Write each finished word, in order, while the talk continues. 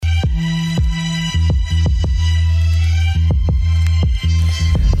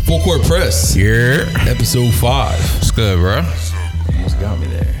Full Court Press. Yeah. Episode 5. It's good, bro. Almost got me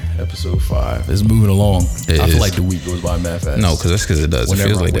there. Episode 5. It's moving along. I feel like the week goes by mad fast. No, because it does. Whenever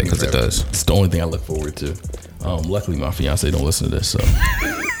it feels I'm like that waiting because it forever. does. It's the only thing I look forward to. Luckily, my fiance don't listen to this, so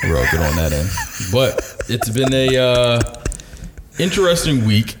we're all good on that end. But it's been a interesting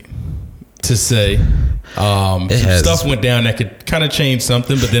week, to say. Some stuff went down that could kind of change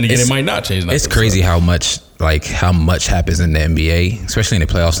something, but then again, it might not change nothing. It's crazy how much happens in the NBA, especially in the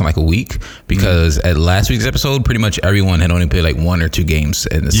playoffs in like a week. Because at last week's episode, pretty much everyone had only played like 1 or 2 games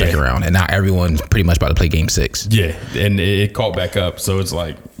in the second round, and now everyone's pretty much about to play game 6. Yeah, and it caught back up, so it's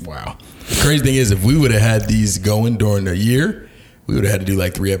like, wow. The crazy thing is, if we would have had these going during the year, we would have had to do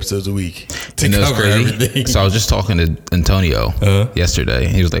like 3 episodes a week to cover everything. So I was just talking to Antonio yesterday.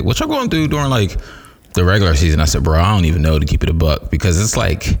 He was like, "What y'all going to do during like the regular season?" I said, "Bro, I don't even know, to keep it a buck, because it's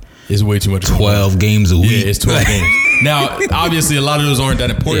like it's way too much. 12 games a week. Yeah, it's 12 games. Now, obviously, a lot of those aren't that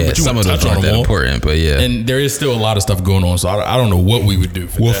important, but you some want of to those touch on aren't them that all. important, but yeah, And there is still a lot of stuff going on, so I don't know what we would do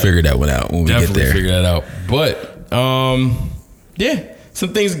for we'll that. figure that one out when we Definitely get there. figure that out. But yeah,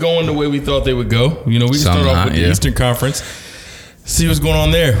 some things going the way we thought they would go. You know, we can start off with the Eastern Conference. See what's going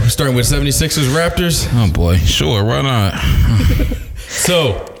on there. We're starting with 76ers Raptors. Oh boy, sure, why not?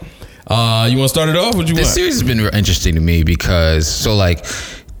 So, you want to start it off? What you want? This series has been real interesting to me because,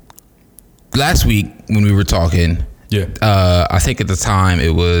 last week when we were talking, I think at the time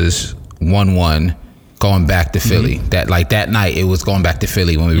it was 1-1 going back to Philly. That night it was going back to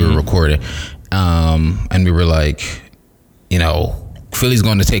Philly when we were recording, and we were like, you know, Philly's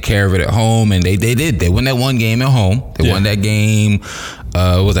going to take care of it at home, and they did. They won that one game at home. They won that game.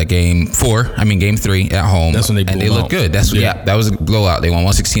 What was that, game 4? I mean, game 3 at home. That's when they blew and they out. looked good. That was a blowout. They won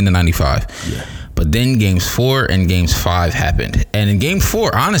 116-95. Yeah. But then games 4 and games 5 happened, and in game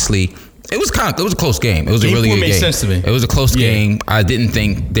 4, honestly, it was a close game. It was Game a really 4 good made game. sense to me. It was a close game. I didn't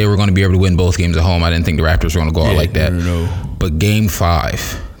think they were going to be able to win both games at home. I didn't think the Raptors were going to go out like that. No. But game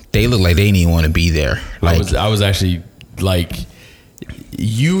 5, they looked like they didn't even want to be there. Like, I was actually like,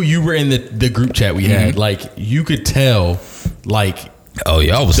 you were in the group chat we had. Like, you could tell, like, oh,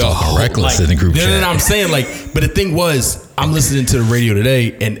 y'all was talking reckless in the group chat. No, I'm saying, like, but the thing was, I'm listening to the radio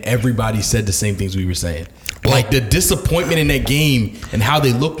today, and everybody said the same things we were saying. Like, the disappointment in that game and how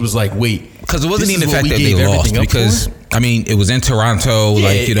they looked was like, wait. Because it wasn't this even is the what fact we that gave they lost. everything up Because, for? I mean, it was in Toronto,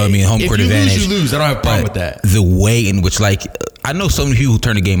 like, you know what I mean, home court advantage. If you lose, I don't have a problem with that. The way in which, like, I know so many people who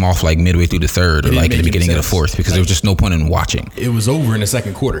turned the game off, like, midway through the third or, like, at the beginning of the fourth, because there was just no point in watching. It was over in the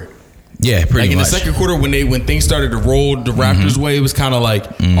second quarter. Yeah, pretty Like, in much. the second quarter, when things started to roll the Raptors' way, it was kind of like,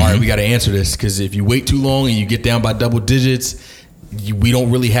 all right, we got to answer this, because if you wait too long and you get down by double digits, we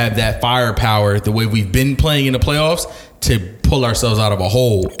don't really have that firepower the way we've been playing in the playoffs to pull ourselves out of a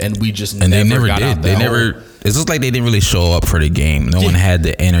hole, and we just and they never got did. out They that never. hole. It's just like they didn't really show up for the game. No one had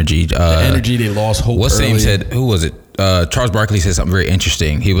the energy. They lost hope. What's name early. said? Who was it? Charles Barkley said something very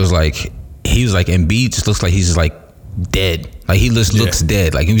interesting. He was like, Embiid just looks like he's just like dead. Like he just looks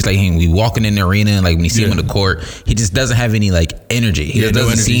dead. Like he was like we walking in the arena, and like when you see him on the court, he just doesn't have any like energy. He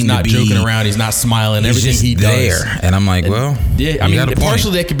doesn't seem he's not to be joking around. He's not smiling. He's Everything just he does. there. And I'm like, well, yeah. I you mean, got a point.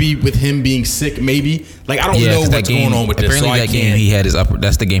 partially that could be with him being sick, maybe. Like I don't know what's going on with this. Apparently, So that game he had his upper.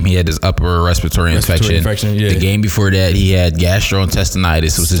 That's the game he had his upper respiratory infection. Yeah. The game before that, he had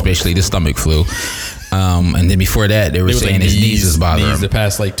gastrointestinitis, which is basically the stomach flu. And then before that, they were saying like his knees is bothering him. The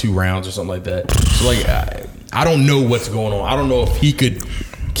past like 2 rounds or something like that. So like, I don't know what's going on. I don't know if he could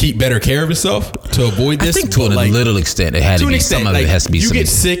keep better care of himself to avoid this. I think to a little extent, it had to be. Some of it has to be. You some get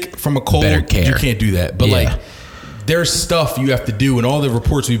sick from a cold, better care. you can't do that. But like, there's stuff you have to do, and all the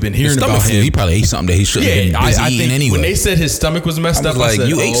reports we've been hearing about him. He probably ate something that he shouldn't have been busy eating anyway. When they said his stomach was messed up, like, I said,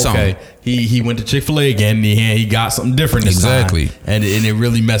 you ate something. He went to Chick-fil-A again. He got something different this time, and it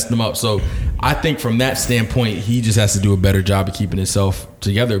really messed him up. So I think from that standpoint, he just has to do a better job of keeping himself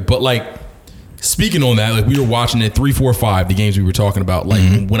together. But like, speaking on that, like we were watching it 3, 4, 5, the games we were talking about.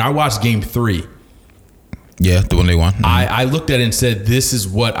 Like when I watched game 3. Yeah, the one they won. I looked at it and said, this is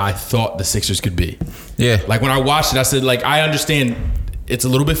what I thought the Sixers could be. Yeah. Like when I watched it, I said, like, I understand it's a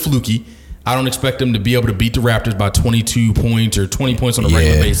little bit fluky. I don't expect them to be able to beat the Raptors by 22 points or 20 points on a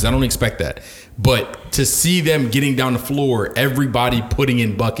regular basis. I don't expect that. But to see them getting down the floor, everybody putting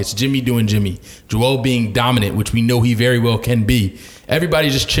in buckets, Jimmy doing Jimmy, Joel being dominant, which we know he very well can be, everybody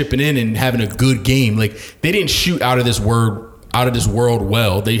just chipping in and having a good game. Like they didn't shoot out of this world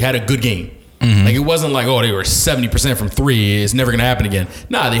well. They had a good game. Like it wasn't like, oh, they were 70% from 3. It's never going to happen again.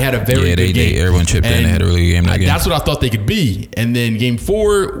 Nah, they had a very good game. Everyone chipped in. They had a really good game. That's what I thought they could be. And then game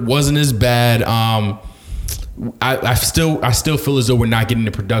 4 wasn't as bad. I still feel as though we're not getting the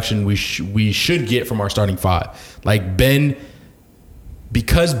production we should get from our starting 5. Like Ben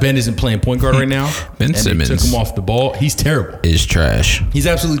because Ben isn't playing point guard right now, Ben Simmons took him off the ball. He's terrible. Is trash. He's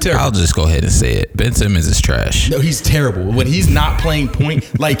absolutely terrible. I'll just go ahead and say it. Ben Simmons is trash. No, he's terrible. When he's not playing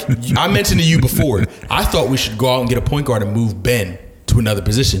point, like I mentioned to you before, I thought we should go out and get a point guard and move Ben to another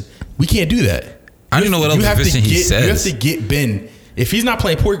position. We can't do that. I don't know what other position he says. You have to get Ben. If he's not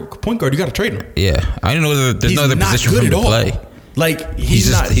playing point guard, you got to trade him. Yeah, I don't know. There's no other position for him to play. Like he's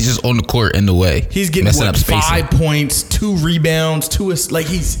just on the court in the way. He's getting 5 points, 2 rebounds, 2 assists. Like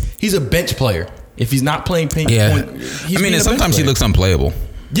he's a bench player. If he's not playing point, he's sometimes he looks unplayable.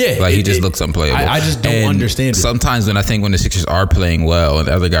 Yeah, like he just looks unplayable. I just don't understand it. Sometimes when the Sixers are playing well and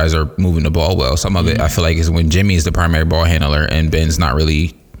the other guys are moving the ball well, some of it I feel like is when Jimmy is the primary ball handler and Ben's not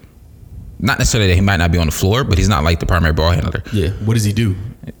necessarily that he might not be on the floor, but he's not like the primary ball handler. Yeah, what does he do?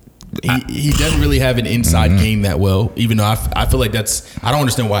 He doesn't really have an inside game that well, even though I feel like I don't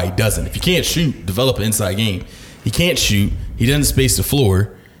understand why he doesn't. If you can't shoot, develop an inside game. He can't shoot. He doesn't space the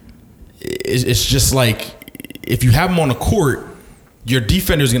floor. It's just like if you have him on the court, your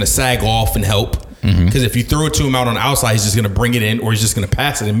defender is going to sag off and help. Because if you throw it to him out on the outside, he's just going to bring it in or he's just going to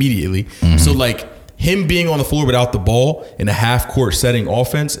pass it immediately. So like him being on the floor without the ball in a half court setting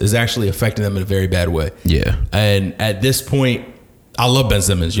offense is actually affecting them in a very bad way. Yeah. And at this point, I love Ben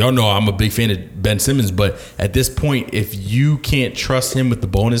Simmons. Y'all know I'm a big fan of Ben Simmons, but at this point, if you can't trust him with the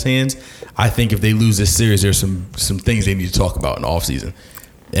ball in his hands, I think if they lose this series, there's some things they need to talk about in the offseason.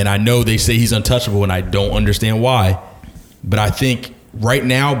 And I know they say he's untouchable, and I don't understand why. But I think right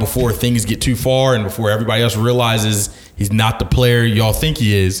now, before things get too far and before everybody else realizes he's not the player y'all think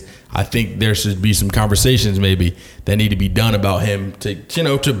he is, I think there should be some conversations maybe that need to be done about him to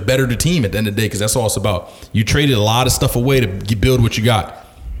better the team at the end of the day, because that's all it's about. You traded a lot of stuff away to build what you got.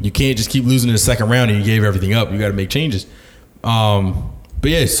 You can't just keep losing in the second round and you gave everything up. You got to make changes. But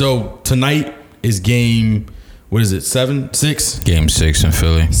yeah, so tonight is game, what is it, 6? Game 6 in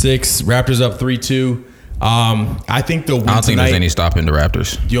Philly. 6. Raptors up 3-2. I think they'll win tonight. I don't think there's any stopping the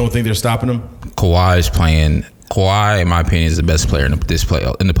Raptors. You don't think they're stopping them? Kawhi, in my opinion, is the best player in the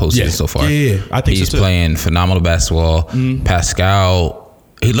postseason so far. Yeah, I think he's so too. Playing phenomenal basketball. Pascal,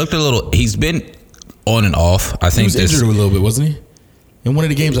 he's been on and off. I think he was injured a little bit, wasn't he? In one of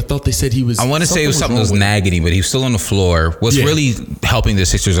the games, I thought they said he was. I want to say it was something that was nagging him, but he was still on the floor. What's really helping the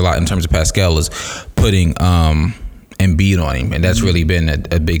Sixers a lot in terms of Pascal is putting Embiid on him, and that's really been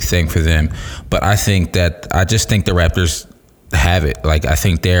a big thing for them. But I just think the Raptors have it. Like, I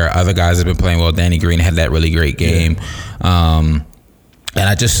think there are other guys that have been playing well. Danny Green had that really great game. And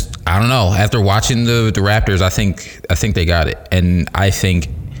I don't know. After watching the Raptors, I think they got it. And I think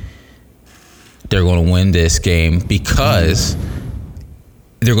they're going to win this game because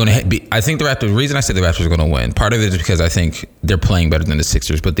they're going to be. I think the reason I said the Raptors are going to win, part of it is because I think they're playing better than the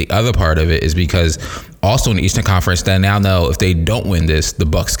Sixers. But the other part of it is because also in the Eastern Conference, they now know if they don't win this, the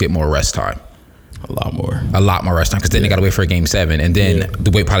Bucks get more rest time. A lot more rest time, because then they got to wait for a game 7, and then to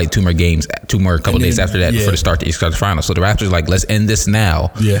wait probably two more couple days after that before the start the East Coast Finals. So the Raptors like, let's end this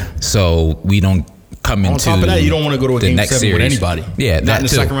now. Yeah. So we don't come into. On top of that, you don't want to go to a game 7 series with anybody. Yeah, not in the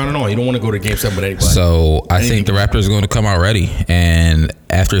second round at all. You don't want to go to game 7 with anybody. So I think the Raptors are going to come out ready, and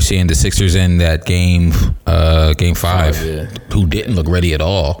after seeing the Sixers in that game 5, who didn't look ready at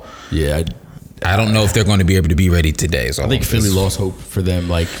all. Yeah. I don't know if they're going to be able to be ready today. So I think Philly lost hope for them.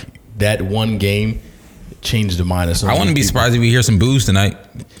 Like, that one game changed the mind of some. I wouldn't be surprised if we hear some boos tonight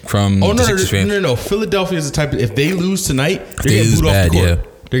from the Sixers fans. No. Philadelphia is the type of, if they lose tonight, they're getting booed off the court. Yeah.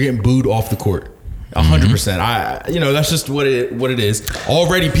 They're getting booed off the court. 100%. That's just what it is.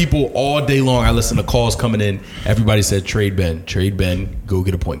 Already, people all day long, I listen to calls coming in. Everybody said trade Ben, go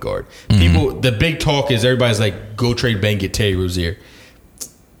get a point guard. People, the big talk is everybody's like, go trade Ben, get Terry Rozier.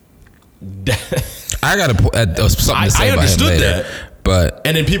 I got something to say about him later. I understood that.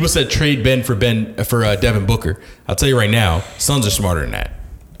 And then people said trade Ben for Devin Booker. I'll tell you right now, Suns are smarter than that.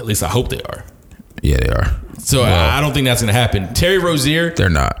 At least I hope they are. Yeah, they are. So I don't think that's going to happen. Terry Rozier, they're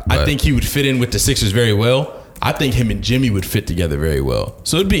not. I think he would fit in with the Sixers very well. I think him and Jimmy would fit together very well.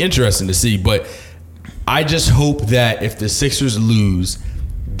 So it'd be interesting to see. But I just hope that if the Sixers lose,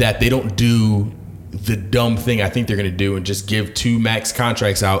 that they don't do the dumb thing I think they're going to do and just give 2 max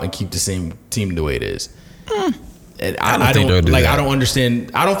contracts out and keep the same team the way it is. And I don't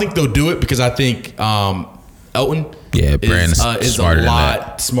understand. I don't think they'll do it because I think Elton is a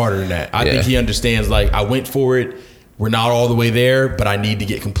lot smarter than that. I think he understands, like, I went for it. We're not all the way there, but I need to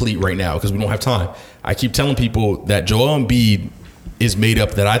get complete right now because we don't have time. I keep telling people that Joel Embiid is made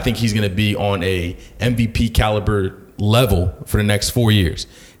up, that I think he's going to be on a MVP caliber level for the next 4 years.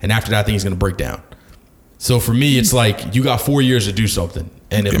 And after that, I think he's going to break down. So for me, it's like, you got 4 years to do something.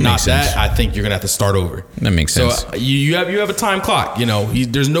 And if not that, I think you're gonna have to start over. That makes sense. So you have a time clock. You know,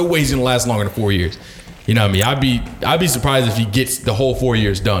 there's no way he's gonna last longer than 4 years. You know what I mean? I'd be surprised if he gets the whole 4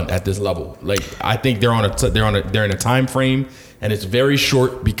 years done at this level. Like, I think they're in a time frame, and it's very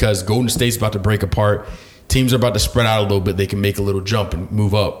short because Golden State's about to break apart. Teams are about to spread out a little bit. They can make a little jump and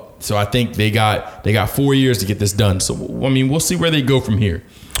move up. So I think they got 4 years to get this done. So I mean, we'll see where they go from here.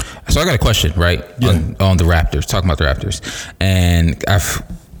 So I got a question, right? Yeah. On the Raptors, talking about the Raptors. And I've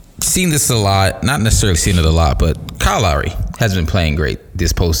seen this a lot, not necessarily seen it a lot, but Kyle Lowry hasn't been playing great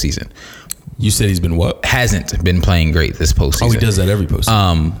this postseason. You said he's been what? Hasn't been playing great this postseason. Oh, he does that every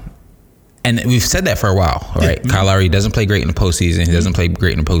postseason. And we've said that for a while, right? Yeah. Kyle Lowry doesn't play great in the postseason. He doesn't play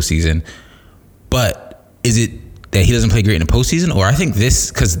great in the postseason. But is it that he doesn't play great in the postseason? Or I think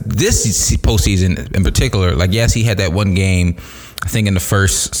this postseason in particular, like, yes, he had that one game, I think in the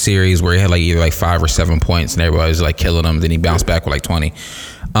first series where he had like either like 5 or 7 points and everybody was like killing him. Then he bounced back with like 20.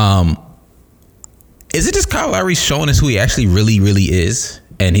 Is it just Kyle Lowry showing us who he actually really, really is?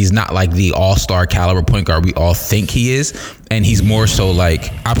 And he's not like the all-star caliber point guard we all think he is. And he's more so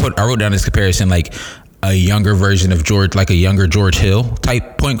like, I wrote down this comparison, like a younger version of George, like a younger George Hill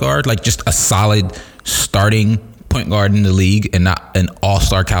type point guard, like just a solid starting point guard in the league and not an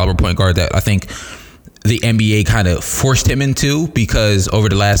all-star caliber point guard that I think the NBA kind of forced him into, because over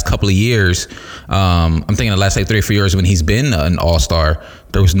the last couple of years, I'm thinking the last like 3 or 4 years when he's been an all-star,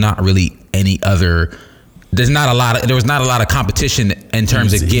 there was not really any other. There was not a lot of competition in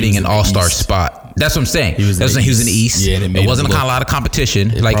terms of getting an all-star spot. That's what I'm saying. He was in the East. Yeah, it wasn't a lot of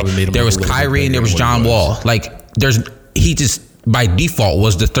competition. Like, there was Kyrie and there was John Wall. Like, he just by default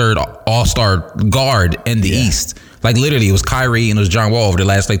was the third all-star guard in the East. Like, literally, it was Kyrie and it was John Wall over the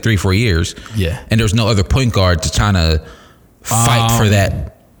last like 3-4 years. Yeah, and there was no other point guard to try to fight for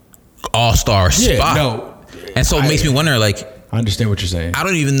that all-star spot. No, and so it makes me wonder, like, I understand what you're saying. I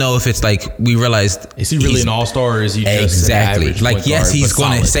don't even know if it's like we realized, is he really an all-star, or is he just exactly an average like point yes guard, he's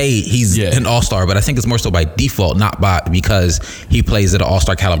going to say he's an all-star, but I think it's more so by default, not because he plays at an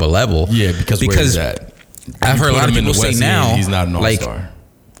all-star caliber level. Yeah, because where he's at. I've heard a lot of people say now he's not an all-star.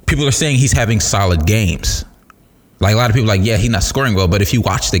 Like, people are saying he's having solid games. Like, a lot of people are like, yeah, he's not scoring well, but if you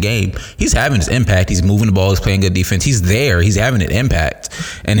watch the game, he's having his impact. He's moving the ball. He's playing good defense. He's there. He's having an impact,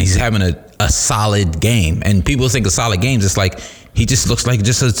 and he's having a solid game. And people think of solid games, it's like he just looks like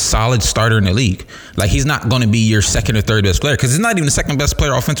just a solid starter in the league. Like, he's not going to be your second or third best player, because he's not even the second best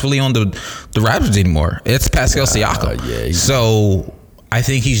player offensively on the Raptors anymore. It's Pascal Siakam. So I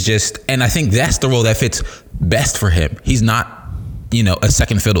think he's just, and I think that's the role that fits best for him. He's not, a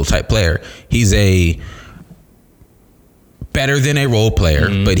second fiddle type player. He's a better than a role player,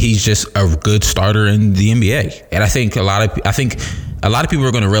 but he's just a good starter in the NBA. And I think a lot of people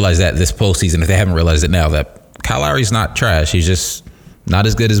are going to realize that this postseason, if they haven't realized it now, that Kyle Lowry's not trash. He's just not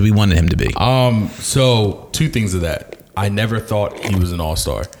as good as we wanted him to be. So 2 things of that. I never thought he was an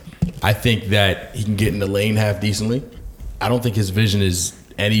all-star. I think that he can get in the lane half decently. I don't think his vision is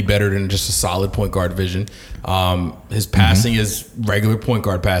any better than just a solid point guard vision. His passing is regular point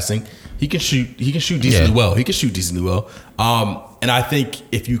guard passing. He can shoot decently well. He can shoot decently well. And I think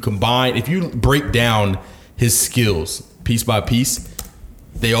if you break down his skills piece by piece,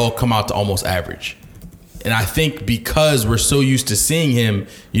 they all come out to almost average. And I think because we're so used to seeing him,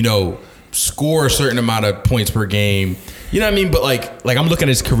 score a certain amount of points per game, you know what I mean? But like I'm looking at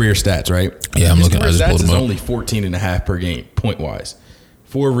his career stats, right? Yeah, I'm looking at his career stats. Is only 14.5 per game, point wise.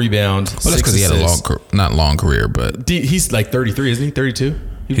 4 rebounds. Well, that's because he had not long career, but he's like 33, isn't he? 32.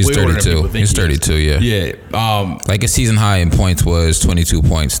 He's 32. He's 32. Yeah. Yeah. Like, his season high in points was 22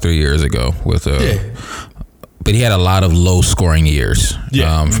 points 3 years ago with But he had a lot of low scoring years.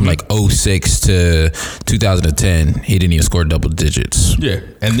 Yeah. From like 2006 to 2010, he didn't even score double digits. Yeah.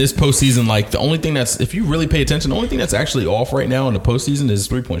 And this postseason, like, the only thing that's, if you really pay attention, the only thing that's actually off right now in the postseason is his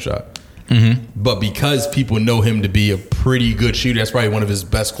 3-point shot. But because people know him to be a pretty good shooter, that's probably one of his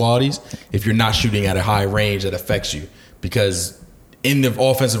best qualities. If you're not shooting at a high range, that affects you, because in the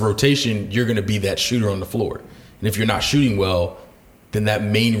offensive rotation, you're going to be that shooter on the floor. And if you're not shooting well, then that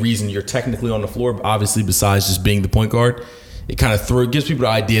main reason you're technically on the floor, obviously besides just being the point guard, it kind of gives people the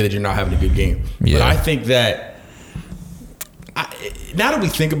idea that you're not having a good game. Yeah. But I think that now that we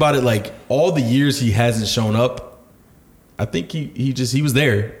think about it, like, all the years he hasn't shown up, I think he was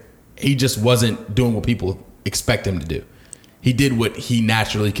there. He just wasn't doing what people expect him to do. He did what he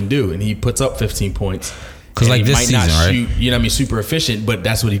naturally can do, and he puts up 15 points. Because like this season, shoot, right? Super efficient, but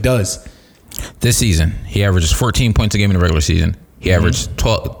that's what he does. This season, he averages 14 points a game in the regular season. He averaged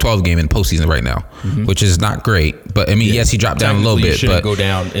 12 game in the postseason right now, which is not great. But I mean, yes, he dropped down a little bit. But go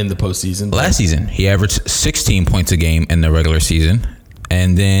down in the postseason. Last season, he averaged 16 points a game in the regular season,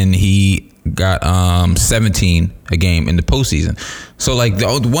 and then he got 17 a game in the postseason. So like the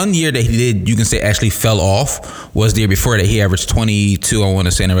 1 year that he did, you can say actually fell off, was the year before that. He averaged 22, I want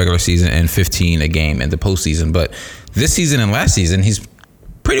to say, in the regular season and 15 a game in the postseason. But this season and last season, he's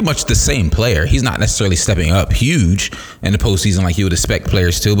pretty much the same player. He's not necessarily stepping up huge in the postseason like you would expect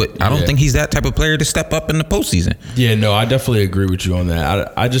players to, but I don't think he's that type of player to step up in the postseason. Yeah, no, I definitely agree with you on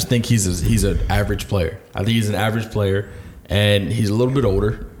that. I just think he's an average player. I think he's an average player, and he's a little bit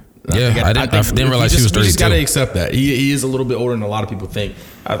older. I didn't realize he was 32. You just got to accept that. He is a little bit older than a lot of people think.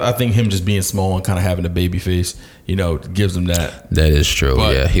 I think him just being small and kind of having a baby face, gives him that. That is true.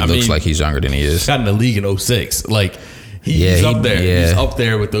 But, he looks like he's younger than he is. He got in the league in 2006. Like, he's up there. Yeah. He's up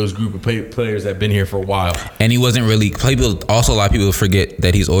there with those group of players that have been here for a while. And he wasn't really. Also, a lot of people forget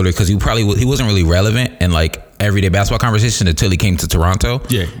that he's older because he wasn't really relevant in like everyday basketball conversation until he came to Toronto.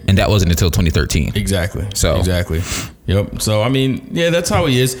 Yeah, and that wasn't until 2013. Exactly. Yep. So I mean, yeah, that's how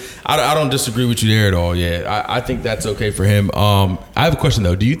he is. I don't disagree with you there at all. Yeah, I think that's okay for him. I have a question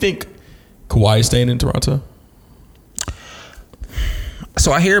though. Do you think Kawhi is staying in Toronto?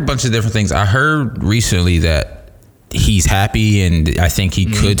 So I hear a bunch of different things. I heard recently that he's happy, and I think he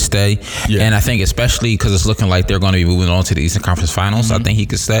could stay. Yeah. And I think especially because it's looking like they're going to be moving on to the Eastern Conference Finals, I think he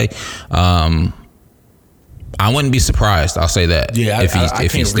could stay. I wouldn't be surprised. I'll say that. Yeah, if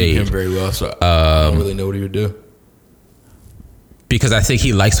he stayed. Read him very well, so I don't really know what he would do. Because I think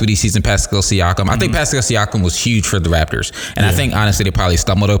he likes what he sees in Pascal Siakam. I think Pascal Siakam was huge for the Raptors. And I think, honestly, they probably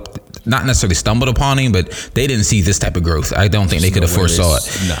not necessarily stumbled upon him, but they didn't see this type of growth. I don't think they could have foresaw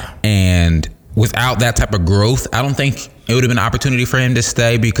it. Nah. And without that type of growth, I don't think it would have been an opportunity for him to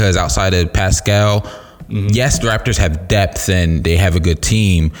stay, because outside of Pascal, yes, the Raptors have depth and they have a good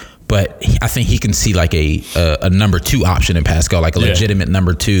team, but I think he can see like a number two option in Pascal, like a legitimate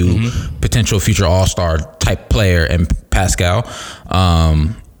number two, potential future all-star type player in Pascal.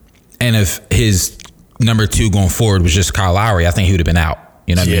 And if his number two going forward was just Kyle Lowry, I think he would have been out.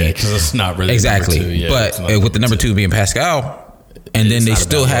 You know what I mean? Yeah, because it's not really exactly. Number two. Yeah, but with the number two being Pascal, and then they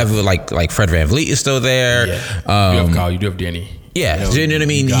still have like Fred VanVleet is still there. Yeah. You have Kyle, you do have Danny. Yeah, you know what I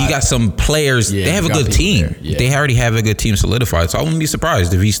mean? You got some players. They have a good team. Yeah. They already have a good team solidified. So I wouldn't be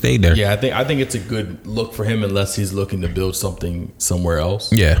surprised if he stayed there. Yeah, I think it's a good look for him, unless he's looking to build something somewhere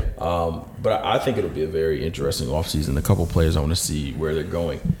else. Yeah. But I think it'll be a very interesting offseason. A couple players I want to see where they're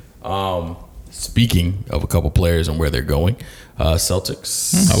going. Speaking of a couple players and where they're going,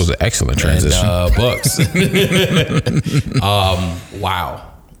 Celtics. That was an excellent transition. And, Bucks.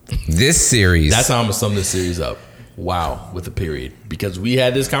 Wow. This series. That's how I'm going to sum this series up. Wow, with a period. Because we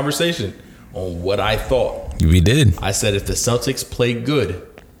had this conversation on what I thought. We did. I said if the Celtics play good,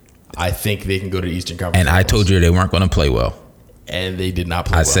 I think they can go to the Eastern Conference. And I told you they weren't going to play well. And they did not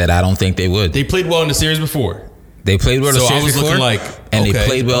play well. I said I don't think they would. They played well in the series before. They played well in the series before. And they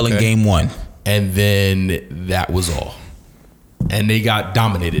played well in game one. And then that was all. And they got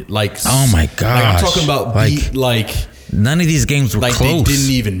dominated. Like, oh my gosh. Like I'm talking about none of these games were close. They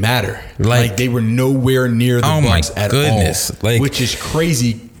didn't even matter. Like they were nowhere near the Bucks at all. Which is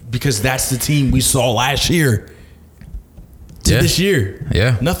crazy, because that's the team we saw last year to this year.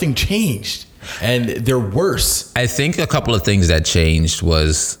 Yeah. Nothing changed. And they're worse. I think a couple of things that changed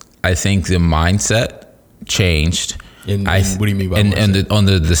was, I think the mindset changed. And what do you mean by on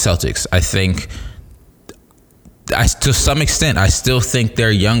the Celtics? I think to some extent, I still think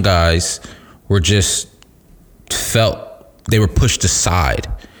their young guys were just felt they were pushed aside.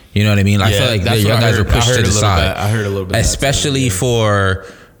 You know what I mean? I feel like the young guys were pushed to the side. I heard a little bit. Especially for,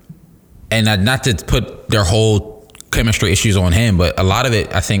 and not to put their whole chemistry issues on him, but a lot of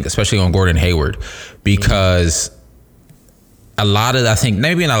it, I think, especially on Gordon Hayward, because a lot of, I think,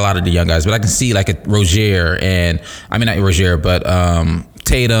 maybe not a lot of the young guys, but I can see like a Rozier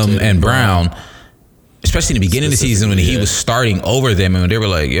Tatum and Brown, especially in the beginning of the season when he was starting over them, and they were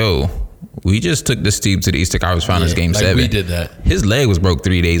like, yo, we just took this team to the Eastern Conference Finals game 7. We did that. His leg was broke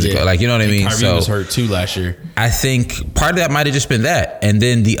 3 days ago. Like, you know what I mean? Kyrie was hurt too last year. I think part of that might have just been that. And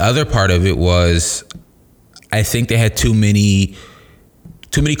then the other part of it was, I think they had too many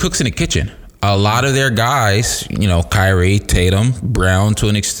cooks in the kitchen. A lot of their guys, Kyrie, Tatum, Brown to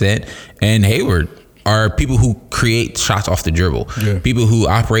an extent, and Hayward are people who create shots off the dribble. Yeah. People who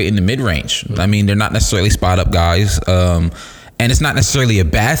operate in the mid-range. I mean, they're not necessarily spot-up guys. And it's not necessarily a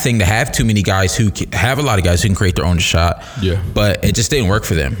bad thing to have too many guys who have a lot of guys who can create their own shot. Yeah. But it just didn't work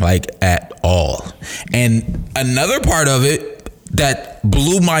for them, like, at all. And another part of it that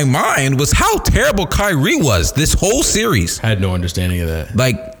blew my mind was how terrible Kyrie was this whole series. I had no understanding of that.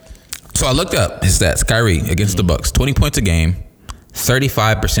 Like, so I looked up his stats. Kyrie against the Bucks, 20 points a game,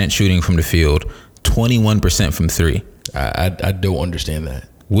 35% shooting from the field, 21% from three. I don't understand that.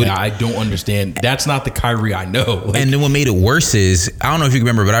 I don't understand. That's not the Kyrie I know. Like, and then what made it worse is, I don't know if you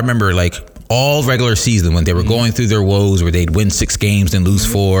remember, but I remember like all regular season when they were going through their woes where they'd win 6 games and lose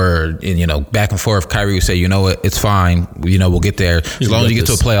 4, and you know, back and forth, Kyrie would say, you know what, it's fine, you know, we'll get there as long as you get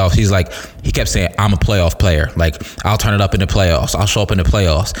to a playoffs. He kept saying, I'm a playoff player, like I'll turn it up in the playoffs, I'll show up in the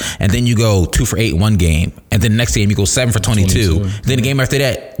playoffs. And then you go 2 for 8 in one game, and then the next game you go 7 for 22. Then the game after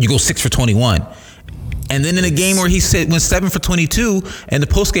that you go 6 for 21. And then in a game where he went 7 for 22, and the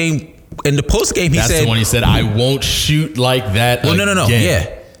post game he said, that's the one he said, I won't shoot like that. Well, no,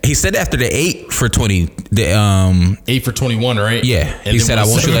 yeah. He said after the 8 for 20, 8 for 21, right? Yeah, and he said I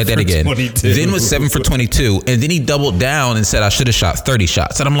won't shoot like that again. 22. Then was 7 for 22, and then he doubled down and said I should have shot 30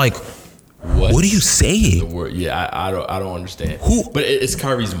 shots. And I'm like, what are you saying? Yeah, I don't understand. But it's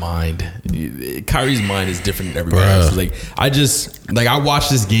Kyrie's mind. Kyrie's mind is different than everybody else. Like I watched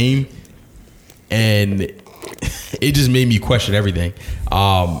this game, and it just made me question everything.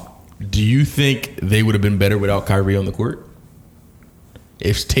 Do you think they would have been better without Kyrie on the court?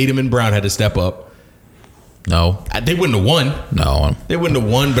 If Tatum and Brown had to step up, no, they wouldn't have won. No, they wouldn't have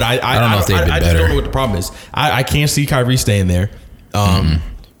won. But I don't know if they'd been better. I just don't know what the problem is. I can't see Kyrie staying there.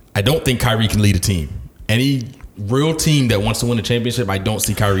 I don't think Kyrie can lead a team. Any real team that wants to win a championship, I don't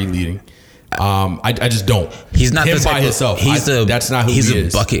see Kyrie leading. I just don't. He's not him the by himself. That's not who he is.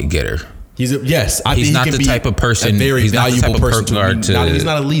 He's a bucket getter. I think he's not the type of person. A very he's valuable person he's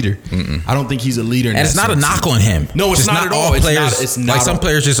not a leader. I don't think he's a leader. And it's not a knock on him. No, it's not at all. It's not like some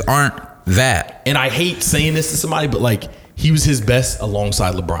players just aren't that. And I hate saying this to somebody, but like he was his best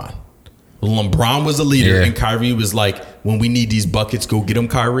alongside LeBron. LeBron was a leader, and Kyrie was like, when we need these buckets, go get them,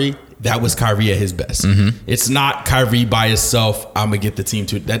 Kyrie. That was Kyrie at his best. It's not Kyrie by himself. I'm gonna get the team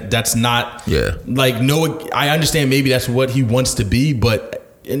to it. That's not. Like no, I understand maybe that's what he wants to be, but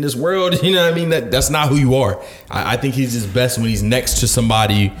in this world, you know what I mean? That's not who you are. I think he's his best when he's next to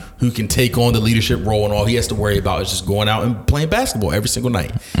somebody who can take on the leadership role, and all he has to worry about is just going out and playing basketball every single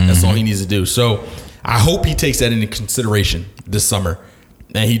night. That's all he needs to do. So I hope he takes that into consideration this summer,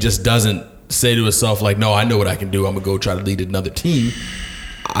 and he just doesn't say to himself like, no, I know what I can do. I'm going to go try to lead another team.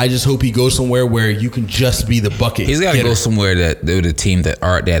 I just hope he goes somewhere where you can just be the bucket. He's got to go somewhere that a team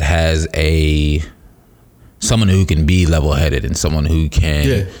that has someone who can be level-headed and someone who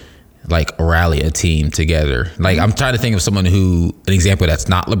can like rally a team together. Like I'm trying to think of an example that's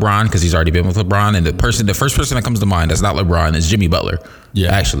not LeBron, because he's already been with LeBron, and the first person that comes to mind that's not LeBron is Jimmy Butler.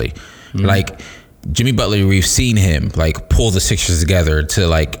 Actually, like Jimmy Butler, we've seen him like pull the Sixers together to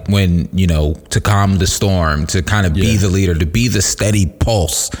like to calm the storm, to kind of be the leader, to be the steady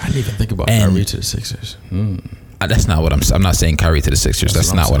pulse. I didn't even think about Kyrie to the Sixers. That's not what I'm not saying Kyrie to the Sixers.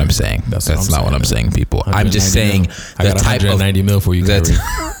 That's not what I'm saying. That's not what I'm saying, people. I'm just saying the type of $190 million for you,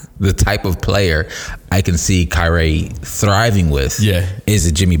 the type of player I can see Kyrie thriving with is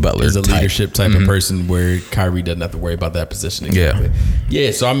a Jimmy Butler. Is a leadership type of person where Kyrie doesn't have to worry about that position.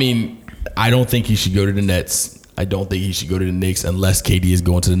 Yeah. So I mean, I don't think he should go to the Nets. I don't think he should go to the Knicks unless KD is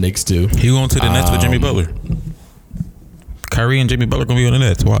going to the Knicks too. He going to the Nets with Jimmy Butler. Kyrie and Jimmy Butler gonna be on the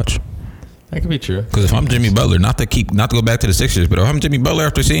Nets. Watch. That could be true. Because if I'm Jimmy Butler, not to go back to the Sixers, but if I'm Jimmy Butler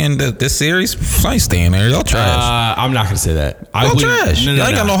after seeing this series, I ain't staying there. Y'all trash. I'm not gonna say that. Y'all trash. Y'all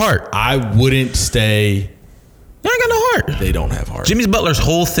ain't got no heart. I wouldn't stay. Y'all ain't got no heart. They don't have heart. Jimmy Butler's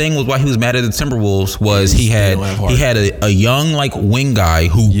whole thing was why he was mad at the Timberwolves was he had a young like wing guy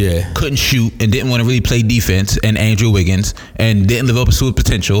who couldn't shoot and didn't want to really play defense, and Andrew Wiggins, and didn't live up to his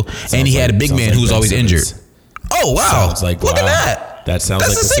potential, and he had a big man who was always injured. Oh wow! Look at that. That sounds like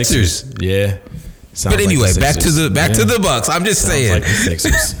the Sixers. Yeah. But anyway, back to the Bucks. I'm just saying. Like the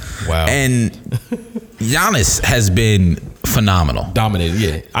Sixers. Wow. And Giannis has been phenomenal. Dominated,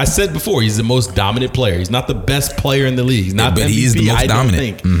 yeah. I said before, he's the most dominant player. He's not the best player in the league. He's not the MVP, he is the most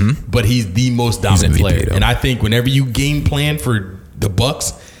dominant. But he's the most dominant player. Though. And I think whenever you game plan for the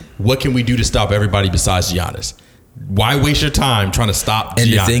Bucks, what can we do to stop everybody besides Giannis? Why waste your time trying to stop Giannis?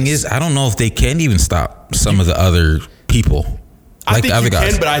 And the thing is, I don't know if they can even stop some of the other people. I think you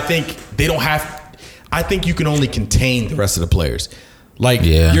can, but I think they don't have. I think you can only contain the rest of the players. Like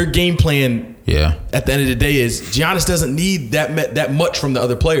your game plan. At the end of the day, is Giannis doesn't need that much from the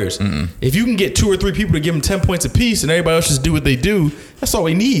other players. If you can get 2 or 3 people to give him 10 points apiece, and everybody else just do what they do, that's all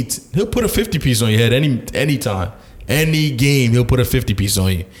he needs. He'll put a 50 piece on your head any time, any game. He'll put a 50 piece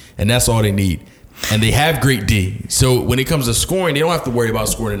on you, and that's all they need. And they have great D. So when it comes to scoring, they don't have to worry about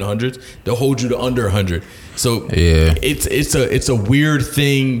scoring in the hundreds. They'll hold you to under 100. So it's a weird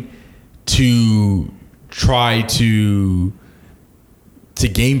thing to try to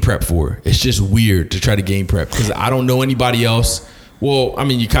game prep for. It's just weird to try to game prep because I don't know anybody else. Well, I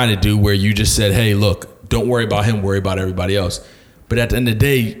mean, you kind of do, where you just said, hey, look, don't worry about him, worry about everybody else. But at the end of the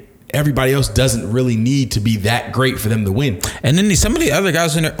day, everybody else doesn't really need to be that great for them to win. And then some of the other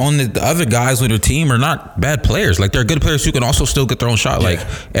guys the other guys on their team are not bad players. Like, they're good players who can also still get their own shot. Yeah. Like,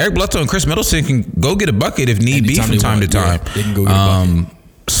 Eric Bledsoe and Chris Middleton can go get a bucket if need be from time to time. Yeah, they can go get a bucket.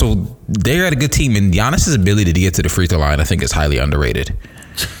 So they got a good team, and Giannis's ability to get to the free throw line, I think, is highly underrated.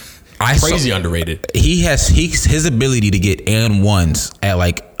 Underrated. His ability to get and ones at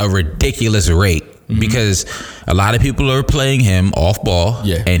like a ridiculous rate. Because a lot of people are playing him off ball,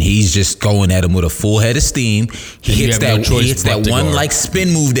 and he's just going at him with a full head of steam. He hits that one like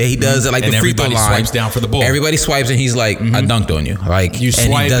spin move that he does at like the free throw line. Everybody swipes down for the ball. Everybody swipes, and he's like, "I dunked on you." Like, you swipe,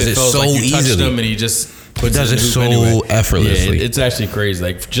 and he does it so like you easily, him and he just does it so effortlessly. Yeah, it's actually crazy.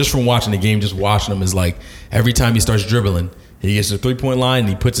 Like, just from watching the game, just watching him is like every time he starts dribbling, he gets to the 3-point line and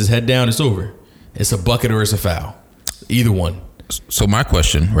he puts his head down. It's over. It's a bucket or it's a foul. Either one. So my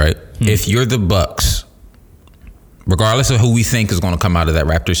question, right? If you're the Bucks, regardless of who we think is going to come out of that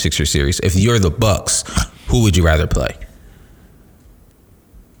Raptors-Sixers series, if you're the Bucks, who would you rather play?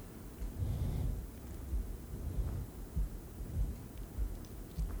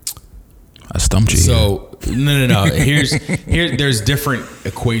 I stumped you. So no. There's different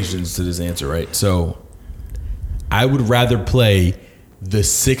equations to this answer, right? So I would rather play the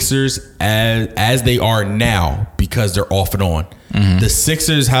Sixers as they are now because they're off and on. The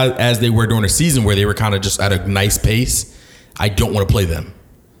Sixers, as they were during the season where they were kind of just at a nice pace, I don't want to play them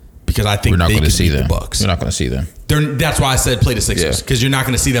because I think we're not going to see the Bucks. You're not going to see them. That's why I said play the Sixers because you're not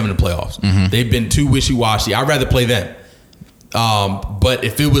going to see them in the playoffs. They've been too wishy-washy. I'd rather play them. But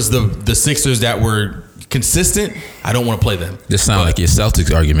if it was the Sixers that were consistent, I don't want to play them. This sounds like your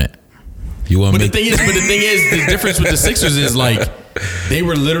Celtics argument. But the thing is, the difference with the Sixers is like they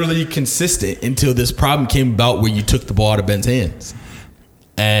were literally consistent until this problem came about where you took the ball out of Ben's hands,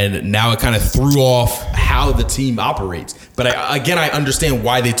 and now it kind of threw off how the team operates. But I understand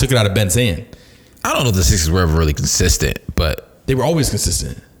why they took it out of Ben's hand. I don't know if the Sixers were ever really consistent, but they were always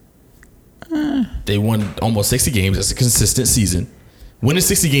consistent. They won almost 60 games. That's a consistent season. Winning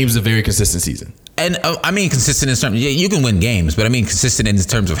 60 games is a very consistent season. And I mean consistent in terms, you can win games, but I mean consistent in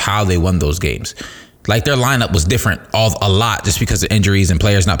terms of how they won those games. Like, their lineup was different a lot just because of injuries and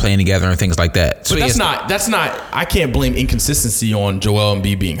players not playing together and things like that. So that's not. I can't blame inconsistency on Joel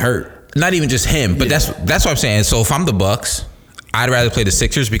Embiid being hurt. Not even just him, but that's what I'm saying. So if I'm the Bucks, I'd rather play the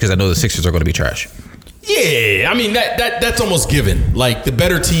Sixers because I know the Sixers are going to be trash. Yeah, I mean that's almost given. Like, the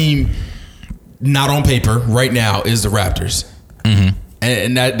better team, not on paper right now, is the Raptors.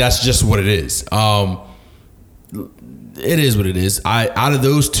 And that's just what it is. It is what it is. Out of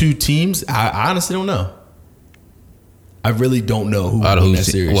those two teams, I honestly don't know. I really don't know who would win that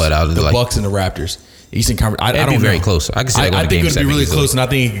series. The Bucks and the Raptors. Eastern Conference. I don't know. Very close. I think it would be really close, and I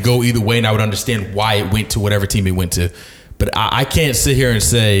think it could go either way, and I would understand why it went to whatever team it went to. But I can't sit here and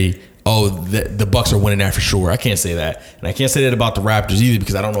say, oh, the Bucks are winning that for sure. I can't say that. And I can't say that about the Raptors either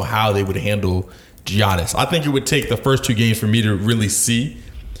because I don't know how they would handle Giannis. I think it would take the first two games for me to really see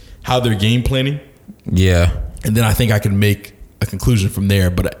how they're game planning. Yeah. And then I think I can make a conclusion from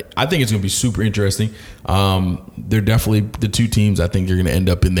there. But I think it's going to be super interesting. They're definitely the two teams I think are going to end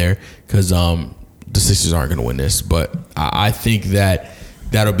up in there because the Sixers aren't going to win this. But I think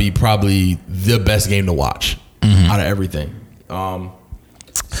that'll be probably the best game to watch out of everything.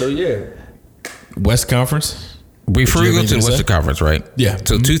 So, yeah. West Conference. Before we go to the Western Conference, right? Yeah.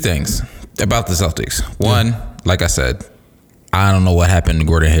 So, two things about the Celtics. One, like I said, I don't know what happened to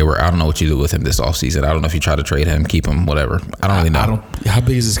Gordon Hayward. I don't know what you do with him this offseason. I don't know if you try to trade him, keep him, whatever. I don't really know. How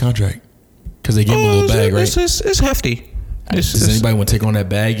big is his contract? Because they gave him a little bag, right? It's hefty. Does anybody want to take on that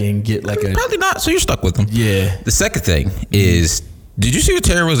bag and get like a... Probably not, so you're stuck with him. Yeah. The second thing is, did you see what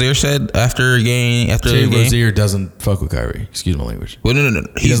Terry Rozier said after the game? Terry Rozier doesn't fuck with Kyrie. Excuse my language. Well, no.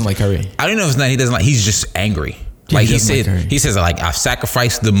 He doesn't like Kyrie. I don't know if it's not he doesn't like... He's just angry. Like he says like, I've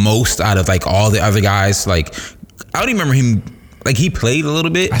sacrificed the most out of like all the other guys. Like, I don't even remember him. Like, he played a little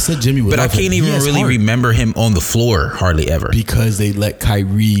bit. I said Jimmy would, but I can't even really remember him on the floor hardly ever because they let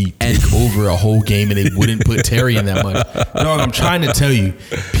Kyrie take over a whole game and they wouldn't put Terry in that much. Dog, I'm trying to tell you,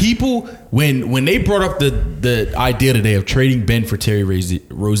 people when they brought up the idea today of trading Ben for Terry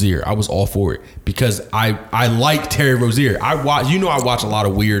Rozier, I was all for it because I like Terry Rozier. I watch a lot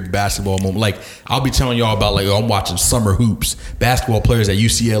of weird basketball moments. Like, I'll be telling y'all about, like, I'm watching summer hoops, basketball players at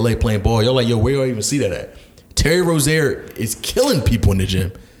UCLA playing ball. Y'all like, yo, where do I even see that at? Terry Rozier is killing people in the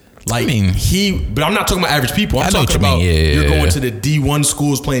gym. Like, but I'm not talking about average people. I'm talking about you're going to the D1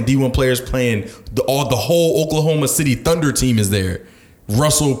 schools playing D1 players playing the whole Oklahoma City Thunder team is there.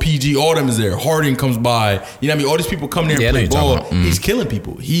 Russell, PG, all them is there. Harden comes by. You know what I mean? All these people come there and play ball. He's killing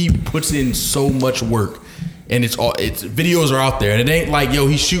people. He puts in so much work. And it's videos are out there. And it ain't like, yo,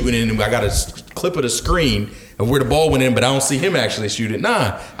 he's shooting it and I got a clip of the screen of where the ball went in, but I don't see him actually shoot it.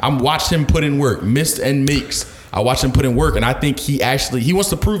 Nah, I'm watching him put in work. Missed and makes. I watch him put in work, and I think he wants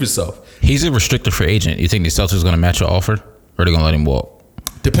to prove himself. He's a restricted free agent. You think the Celtics are going to match an offer, or are they going to let him walk?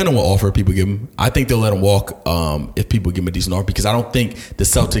 Depending on what offer people give him. I think they'll let him walk if people give him a decent offer, because I don't think the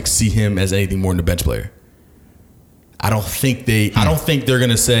Celtics see him as anything more than a bench player. I don't think they're going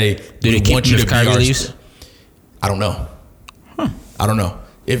to say, do they keep him if Kyrie leaves? I don't know. I don't know.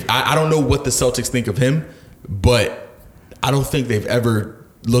 I don't know what the Celtics think of him, but I don't think they've ever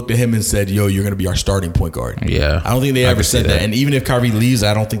looked at him and said, yo, you're going to be our starting point guard. Yeah. I don't think they ever said that. And even if Kyrie leaves,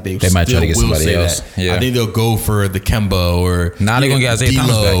 I don't think they might try to get somebody else. Yeah. I think they'll go for the Kemba or they're going to get Isaiah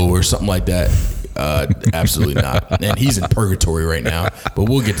Thomas back or something like that. Absolutely not. And he's in purgatory right now, but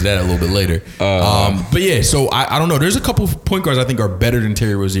we'll get to that a little bit later. But yeah, so I don't know. There's a couple of point guards I think are better than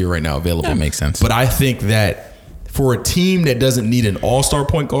Terry Rozier right now available. That makes sense. But I think that for a team that doesn't need an all-star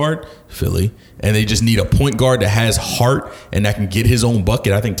point guard, Philly, and they just need a point guard that has heart and that can get his own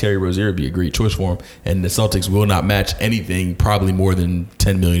bucket, I think Terry Rozier would be a great choice for him. And the Celtics will not match anything probably more than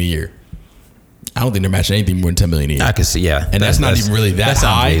 $10 million a year. I don't think they're matching anything more than $10 million a year. I can see, yeah. And that's not even really that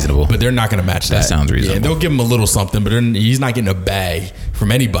high, reasonable. But they're not going to match that. That sounds reasonable. Yeah, they'll give him a little something, but he's not getting a bag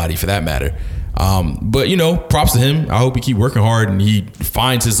from anybody for that matter. But props to him. I hope he keep working hard and he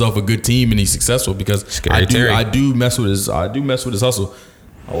finds himself a good team and he's successul, because I do mess with his hustle.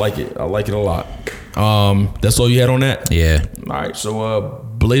 I like it a lot. That's all you had on that? Yeah. All right. So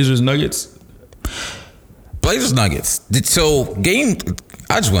Blazers Nuggets. So I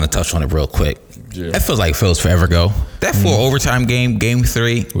just want to touch on it real quick. Yeah. That feels like it feels forever ago. That 4 overtime game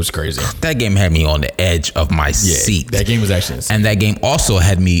 3 it was crazy. That game had me on the edge of my seat. That game was actually insane. And that game also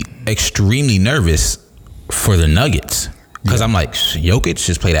had me extremely nervous for the Nuggets, because I'm like, Jokic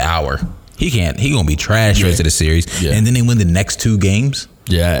just played an hour. He gonna be trash the rest of the series. Yeah. And then they win the next 2 games.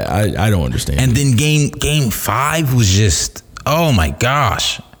 Yeah, I don't understand. And then game 5 was just, oh my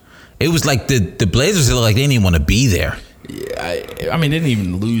gosh. It was like the Blazers looked like they didn't even want to be there. Yeah, I mean, they didn't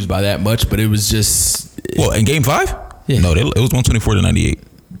even lose by that much, but it was just... Well, in game 5? Yeah. No, it was 124-98.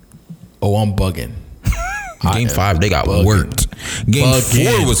 Oh, I'm bugging. Game 5, they got worked. Game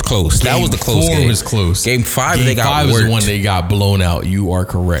 4 was close. That was the close game. 4 was close. Game 5, they got worked. Game 5 was the one they got blown out. You are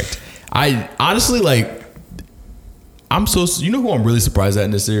correct. I honestly, you know who I'm really surprised at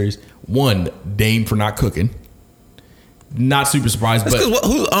in this series? One, Dame for not cooking. Not super surprised, but...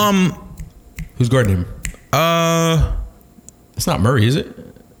 Who's guarding him? It's not Murray, is it?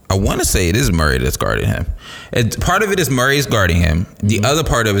 I want to say it is Murray that's guarding him. Part of it is Murray is guarding him. The other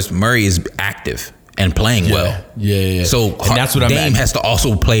part of it is Murray is active and playing well. Yeah. So that's what Dame has to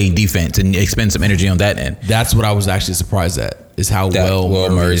also play defense and expend some energy on that end. That's what I was actually surprised at, is how well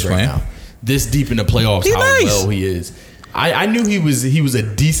Murray's playing right now. This deep in the playoffs, well he is. I knew he was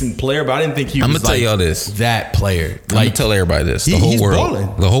a decent player, but I didn't think he was. I'm gonna tell y'all this. That player. I'm gonna tell everybody this. The whole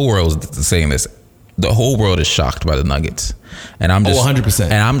world is saying this. The whole world is shocked by the Nuggets, and I'm just 100%.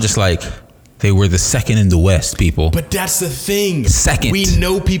 And I'm just like, they were the second in the West, people. But that's the thing. Second, we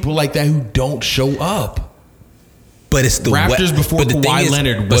know people like that who don't show up. But it's the Raptors before Kawhi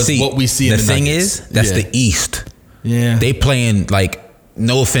Leonard was what we see in the Nuggets. The thing is, that's the East. Yeah, they playing like.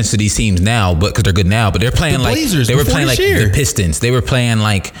 No offense to these teams now, but because they're good now, but they're playing the like Blazers they were playing like the Pistons. They were playing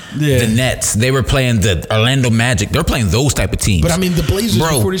like the Nets. They were playing the Orlando Magic. They're playing those type of teams. But I mean, the Blazers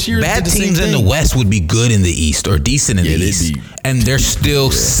before this year, bad teams in the West would be good in the East or decent in the East, and they're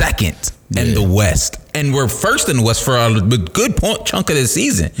still second in the West, and we're first in the West for a good chunk of the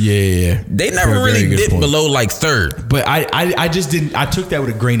season. Yeah. They never really dipped below like third. But I just didn't. I took that with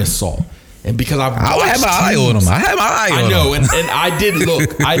a grain of salt. And because I had my eye on them. I know, and I did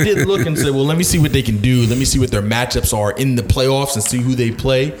look. I did look and said, well, let me see what they can do. Let me see what their matchups are in the playoffs and see who they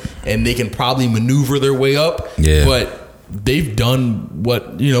play. And they can probably maneuver their way up. Yeah. But they've done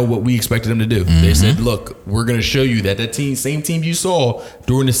what we expected them to do. Mm-hmm. They said, look, we're going to show you that same team you saw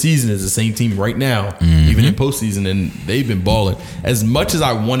during the season is the same team right now, even in postseason. And they've been balling. As much as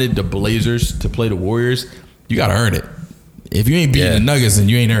I wanted the Blazers to play the Warriors, you got to earn it. If you ain't beating the Nuggets, then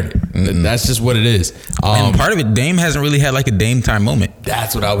you ain't earned it. Mm-hmm. That's just what it is. And part of it, Dame hasn't really had like a Dame time moment.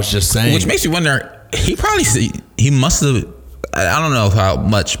 That's what I was just saying. Which makes you wonder, he must have, I don't know how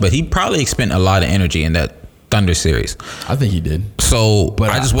much, but he probably spent a lot of energy in that Thunder series. I think he did. So, but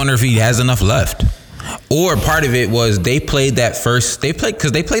I just wonder if he has enough left. Or part of it was they played that first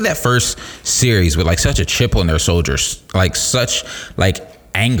series with like such a chip on their shoulders, like such like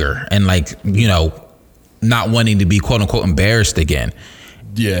anger and like, not wanting to be quote unquote embarrassed again.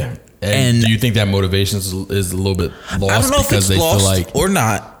 Yeah. And do you think that motivation is a little bit lost? I don't know because if it's they lost feel like, or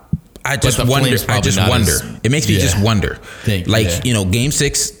not. I just the wonder. Flames probably not as- It makes me just wonder. Game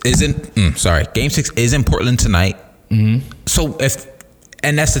 6 is in Portland tonight. Mm-hmm. So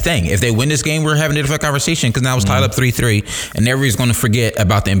and that's the thing. If they win this game, we're having a different conversation because now it's tied up 3-3, and everybody's going to forget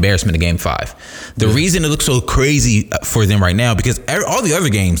about the embarrassment of Game 5. The reason it looks so crazy for them right now because all the other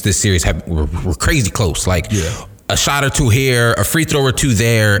games this series were crazy close. Like a shot or two here, a free throw or two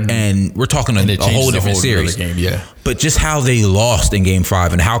there, and we're talking a whole different series. Game, But just how they lost in Game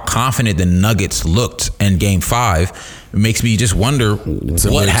 5 and how confident the Nuggets looked in Game 5 makes me just wonder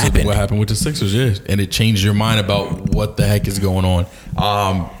what happened. What happened with the Sixers, and it changed your mind about what the heck is going on.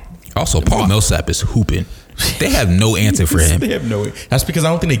 Also, Paul Millsap is hooping. They have no answer for him. That's because I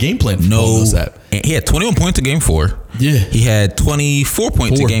don't think they game plan for Paul Millsap. He had 21 points in Game 4. Yeah. He had 24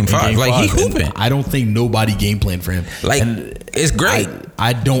 points in Game 5. He hooping. And I don't think nobody game planned for him. It's great.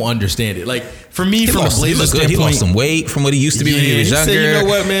 I don't understand it. For me, from a Blazers standpoint, he lost some weight from what he used to be when he was younger. Said, you know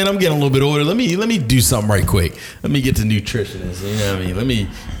what, man? I'm getting a little bit older. Let me do something right quick. Let me get to nutritionist. You know what I mean? Let me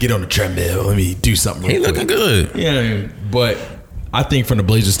get on the treadmill. Let me do something. He looking good. Yeah, you know, but I think from the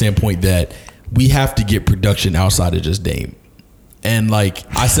Blazers standpoint that we have to get production outside of just Dame. And like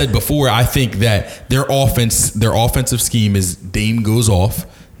I said before, I think that their offensive scheme is Dame goes off.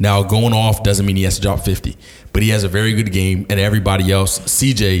 Now, going off doesn't mean he has to drop 50, but he has a very good game, and everybody else,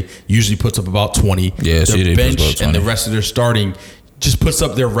 CJ, usually puts up about 20. Yeah, their bench and the rest of their starting just puts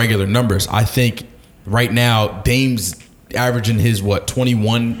up their regular numbers. I think right now, Dame's averaging his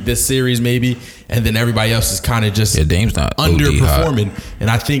 21 this series maybe, and then everybody else is kind of just Dame's not underperforming. And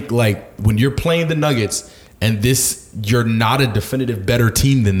I think when you're playing the Nuggets and you're not a definitive better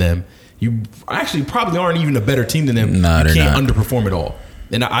team than them, you actually probably aren't even a better team than them. No, you can't not. Underperform at all.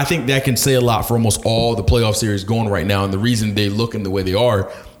 And I think that can say a lot for almost all the playoff series going right now. And the reason they look in the way they are,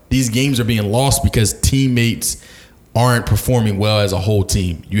 these games are being lost because teammates aren't performing well as a whole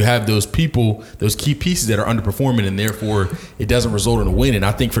team. You have those people, those key pieces that are underperforming, and therefore it doesn't result in a win. And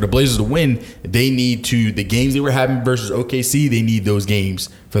I think for the Blazers to win, they need to, the games they were having versus OKC, they need those games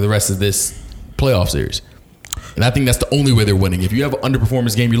for the rest of this playoff series. And I think that's the only way they're winning. If you have an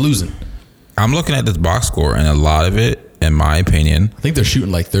underperformance game, you're losing. I'm looking at this box score, and a lot of it, in my opinion, I think they're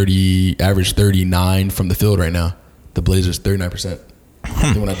shooting average 39 from the field right now. The Blazers 39%. I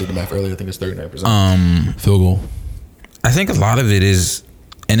think when I did the math earlier, I think it's 39% field goal. I think a lot of it is,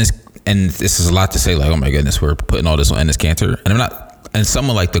 and this is a lot to say. Oh my goodness, we're putting all this on Enes Kanter, and I'm not. And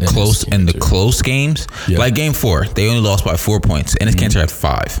someone like the close games, like Game 4, they only lost by 4 points. Enes Kanter had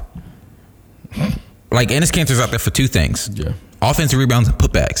 5. Like Enes Kanter's out there for two things: offensive rebounds and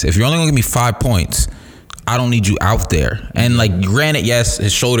putbacks. If you're only going to give me 5 points, I don't need you out there. And granted, yes,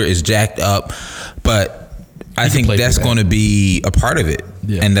 his shoulder is jacked up, but I think that's going to be a part of it,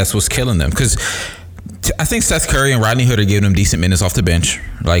 and that's what's killing them. Because I think Seth Curry and Rodney Hood are giving them decent minutes off the bench.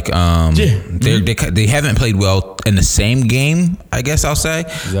 They haven't played well in the same game, I guess I'll say.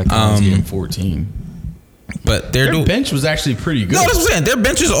 Zach Collins getting 14. But their bench was actually pretty good. No, that's what I'm saying. Their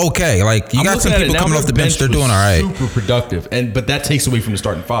bench is okay. You got some people coming off the bench. They're doing all right. Super productive, but that takes away from the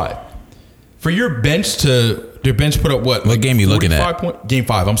starting 5. For your bench put up what? What game are you looking at? Game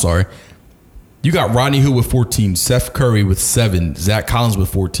 5. I'm sorry. You got Rodney Hood with 14, Seth Curry with 7, Zach Collins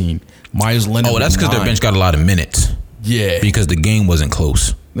with 14, Myers Leonard. Oh, that's because their bench got a lot of minutes. Yeah, because the game wasn't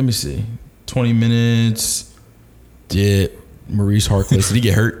close. Let me see. 20 minutes. Did Maurice Harkless? Did he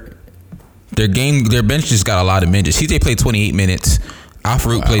get hurt? Their bench just got a lot of minutes. CJ played 28 minutes.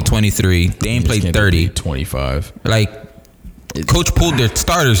 Al-Farouq played 23. Dame played 30. 25. Coach pulled their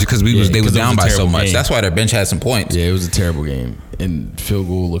starters because they was down by so much. Game. That's why their bench had some points. Yeah, it was a terrible game. And field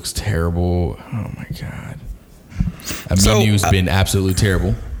goal looks terrible. Oh my God. Menu's been absolutely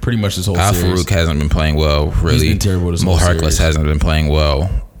terrible. Pretty much this whole series. Al-Farouq hasn't been playing well, really. He's been terrible this Mo whole Harkless series. hasn't been playing well.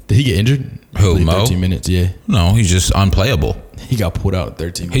 Did he get injured? Who, Mo? 13 minutes, yeah. No, he's just unplayable. He got pulled out in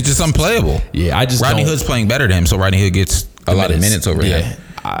 13 minutes. He's just unplayable. Yeah, Rodney Hood's playing better than him, so Rodney Hood gets a lot of minutes over him.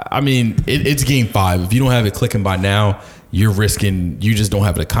 I mean, it's Game 5. If you don't have it clicking by now, you're risking. You just don't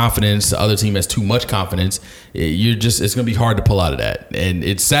have the confidence. The other team has too much confidence. It's going to be hard to pull out of that, and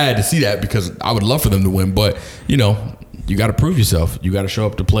it's sad to see that because I would love for them to win, but you got to prove yourself. You got to show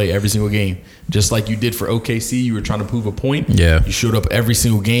up to play every single game, just like you did for OKC. You were trying to prove a point. Yeah, you showed up every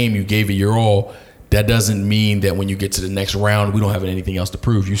single game. You gave it your all. That doesn't mean that when you get to the next round, we don't have anything else to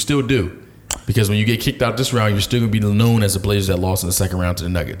prove. You still do. Because when you get kicked out this round, you're still going to be known as the Blazers that lost in the second round to the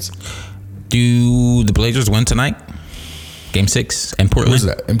Nuggets. Do the Blazers win tonight? Game 6 in Portland? Where's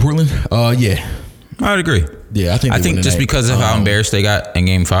that? In Portland? Yeah. I would agree. Yeah, I think just because of how embarrassed they got in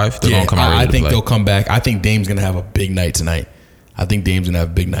Game 5, they're going to come out ready to play. They'll come back. I think Dame's going to have a big night tonight. I think Dame's gonna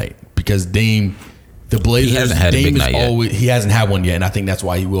have a big night because Dame, the Blazers, he hasn't had Dame a big night yet. He hasn't had one yet, and I think that's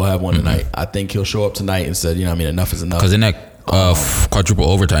why he will have one tonight. I think he'll show up tonight and said, enough is enough. Because in that quadruple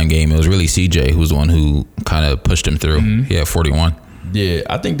overtime game, it was really CJ who was the one who kind of pushed him through. He had 41. Yeah,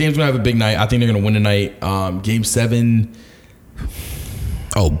 I think Dame's gonna have a big night. I think they're gonna win tonight. Game 7.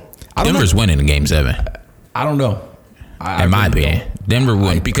 Denver's winning in Game 7. I don't know. In my opinion, Denver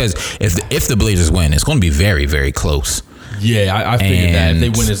won because if the Blazers win, it's going to be very, very close. Yeah, I figured that if they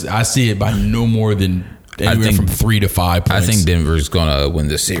win, I see it by no more than anywhere from 3 to 5 points. I think Denver's going to win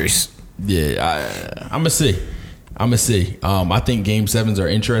this series. Yeah, I'm gonna see. I think Game 7s are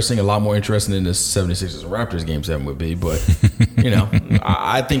interesting, a lot more interesting than the 76ers and Raptors Game 7 would be. But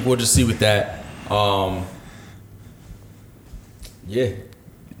I think we'll just see with that. Yeah,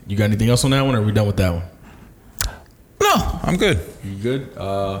 you got anything else on that one? Or are we done with that one? No, I'm good. You good?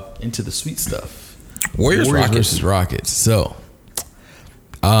 Into the sweet stuff. Warriors versus Rockets. So,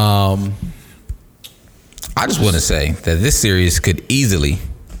 I just want to say that this series could easily,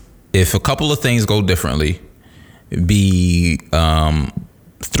 if a couple of things go differently, be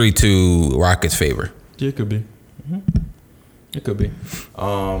 3-2 Rockets' favor. Yeah, it could be. It could be.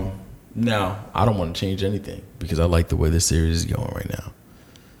 Now, I don't want to change anything because I like the way this series is going right now.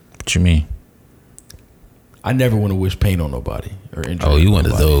 What you mean? I never want to wish pain on nobody or injury. Oh, you one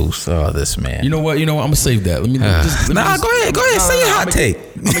of those? Oh, this man. You know what? I'm gonna save that. Let me go ahead. Say your hot take.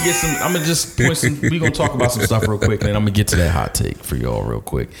 I'm gonna just point some. We gonna talk about some stuff real quick, and then I'm gonna get to that hot take for y'all real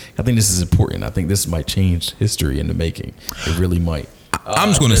quick. I think this is important. I think this might change history in the making. It really might. I'm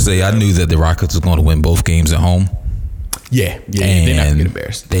just gonna say I knew that the Rockets was going to win both games at home. Yeah, they're not gonna get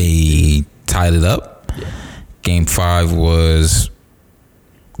embarrassed. They tied it up. Yeah. Game 5 was.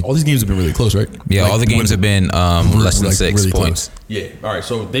 All these games have been really close, right? Yeah, all the games have been less than 6 really points. Close. Yeah, all right.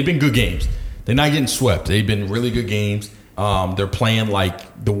 So they've been good games. They're not getting swept. They've been really good games. They're playing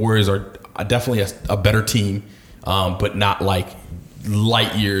like the Warriors are definitely a better team, but not like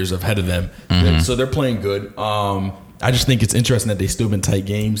light years ahead of them. So they're playing good. I just think it's interesting that they've still been tight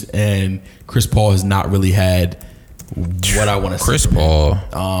games, and Chris Paul has not really had what I want to see. Chris Paul.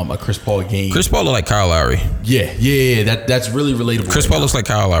 A Chris Paul game. Chris Paul looks like Kyle Lowry. Yeah. That's really relatable. Chris Paul looks like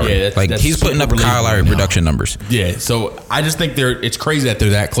Kyle Lowry. Yeah, that's he's putting up Kyle Lowry production numbers. Yeah, so I just think it's crazy that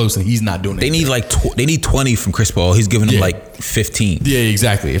they're that close and he's not doing it. They need they need 20 from Chris Paul. He's giving them like 15. Yeah,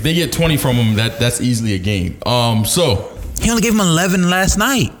 exactly. If they get 20 from him, that's easily a game. So he only gave him 11 last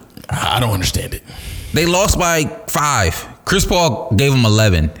night. I don't understand it. They lost by 5. Chris Paul gave him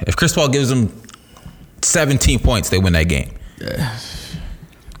 11. If Chris Paul gives them 17 points, they win that game.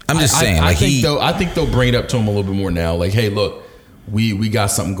 I'm just saying. I think they'll bring it up to him a little bit more now. Like, hey, look, we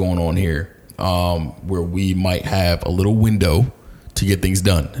got something going on here where we might have a little window to get things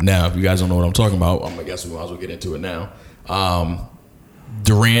done. Now, if you guys don't know what I'm talking about, I guess we might as well get into it now.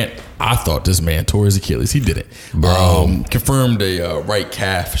 Durant, I thought this man tore his Achilles. He didn't. Bro. Confirmed a right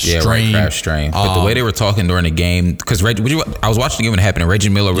calf strain. Yeah, right calf strain. But the way they were talking during the game, because I was watching the game when it happened, and Reggie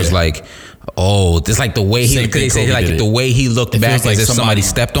Miller was like, oh, this like the way the way he looked back as if somebody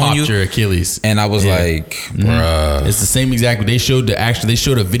stepped on you. Your Achilles. And I was like, bruh. It's the same exact. They showed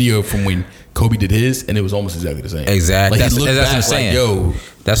a video from when Kobe did his, and it was almost exactly the same. Exactly. Like, that's what I'm saying. Yo.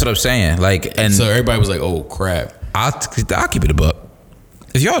 That's what I'm saying. Like, and so everybody was like, oh crap. I'll keep it a buck.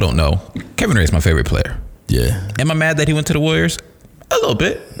 If y'all don't know, Kevin Durant's my favorite player. Yeah. Am I mad that he went to the Warriors? A little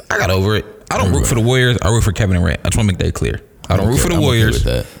bit. I got over it. I don't root for the Warriors. I root for Kevin Durant. I just want to make that clear. I don't root for the Warriors.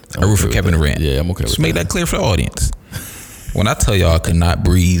 I root for Kevin Durant. Yeah, I'm okay with that. Just make that clear for the audience. When I tell y'all I could not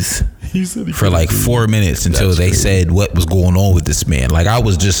breathe for like 4 minutes until they said what was going on with this man. Like, I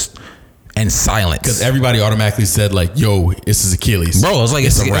was just in silence. Because everybody automatically said, like, yo, it's his Achilles. Bro, it's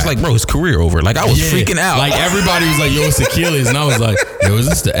like, bro, his career over. Like, I was freaking out. Like, everybody was like, yo, it's Achilles. And I was like, yo, is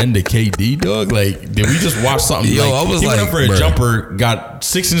this the end of KD, dog? Like, did we just watch something? Yo, like, I was he like, went up for a jumper, got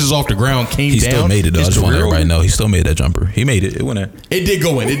 6 inches off the ground, came down. He still made it, though. I just want everybody to know. He still made that jumper. He made it. It went in. It did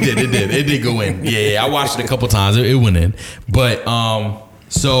go in. It did go in. Yeah, I watched it a couple times. It went in. But,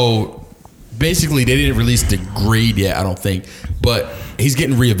 so basically, they didn't release the grade yet, I don't think. But he's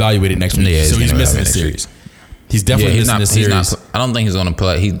getting reevaluated next week. Yeah, so he's missing the series. He's definitely missing the series. I don't think he's going to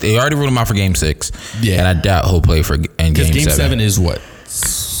play. They already ruled him out for Game 6. Yeah. And I doubt he'll play for Game 7. Because Game 7 is what?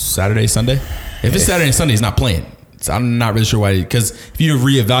 Saturday, Sunday? If it's Saturday and Sunday, he's not playing. So I'm not really sure why. Because if you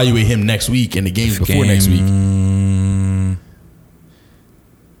reevaluate him next week and the games before next week.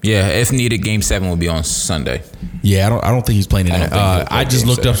 Yeah, if needed, Game 7 will be on Sunday. Yeah, I don't think he's playing in that. I just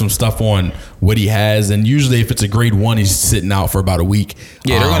looked up some stuff on what he has, and usually if it's a grade 1, he's sitting out for about a week.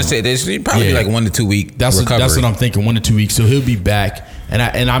 Yeah, they're going to say there's probably like 1 to 2 week recovery. That's what I'm thinking, 1 to 2 weeks. So he'll be back,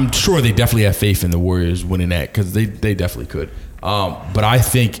 and I'm sure they definitely have faith in the Warriors winning that because they definitely could. But I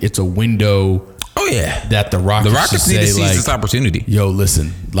think it's a window. Oh yeah, that the Rockets need to seize this opportunity. Yo,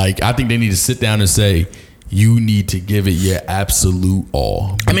 listen, like I think they need to sit down and say, you need to give it your absolute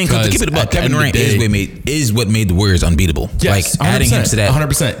all. I mean, to keep it about Kevin Durant is what made the Warriors unbeatable. Yes, like adding him to that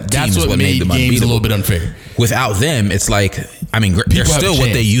 100%. That's what made them games unbeatable. A little bit unfair. Without them, it's like, I mean, they're still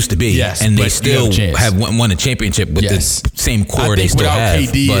what they used to be, yes, and they still have won a championship with the same core they still have.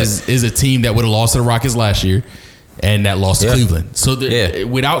 KD is a team that would have lost to the Rockets last year, and that lost to Cleveland. So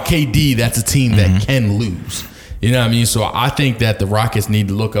without KD, that's a team that can lose. You know what I mean? So I think that the Rockets need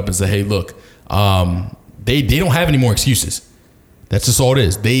to look up and say, hey, look, they don't have any more excuses. That's just all it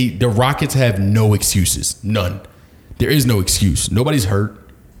is. The Rockets have no excuses. None. There is no excuse. Nobody's hurt.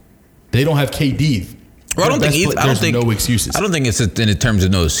 They don't have KD. Well, I don't think no excuses. I don't think it's in terms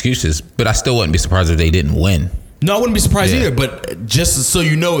of no excuses, but I still wouldn't be surprised if they didn't win. No, I wouldn't be surprised either. But just so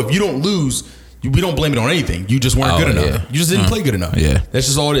you know, if you don't lose, we don't blame it on anything. You just weren't good enough. Yeah. You just didn't play good enough. Yeah, that's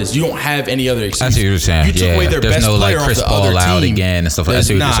just all it is. You don't have any other excuse. I see what you're saying. You took away their best player off the other team. Out again and stuff like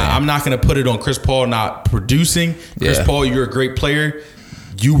that. I'm not going to put it on Chris Paul not producing. Chris Paul, you're a great player.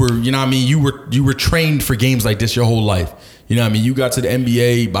 You were, you know what I mean? You were trained for games like this your whole life. You know what I mean? You got to the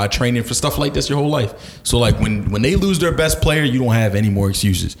NBA by training for stuff like this your whole life. So like when they lose their best player, you don't have any more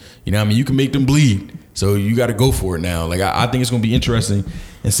excuses. You know what I mean? You can make them bleed. So you got to go for it now. Like I think it's going to be interesting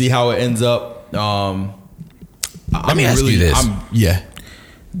and see how it ends up. Let me ask you this.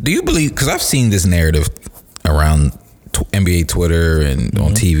 Do you believe, because I've seen this narrative around NBA Twitter and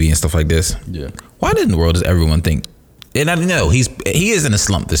on TV and stuff like this. Yeah. Why in the world does everyone think, and I know he is in a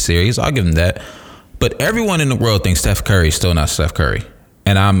slump this series, I'll give him that, but everyone in the world thinks Steph Curry is still not Steph Curry.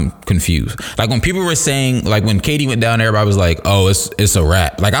 And I'm confused. Like when people were saying, like when KD went down there, everybody was like, oh, it's a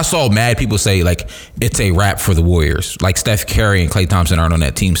wrap. Like I saw mad people say like it's a wrap for the Warriors. Like Steph Curry and Klay Thompson aren't on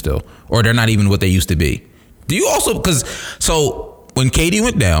that team still. Or they're not even what they used to be. Do you also, so when KD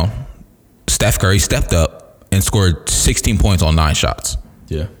went down, Steph Curry stepped up and scored 16 points on 9 shots.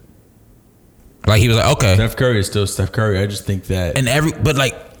 Yeah. Like he was like, okay. Steph Curry is still Steph Curry. I just think that. But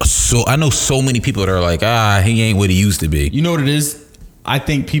like, so I know so many people that are like, he ain't what he used to be. You know what it is? I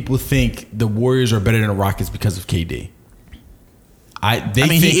think people think the Warriors are better than the Rockets because of KD. He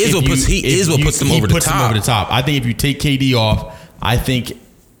is what puts them over the top. I think if you take KD off, I think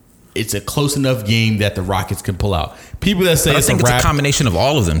it's a close enough game that the Rockets can pull out. People that say I think it's a combination of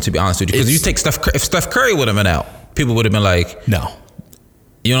all of them, to be honest with you. Because you take if Steph Curry would have been out, people would have been like, no.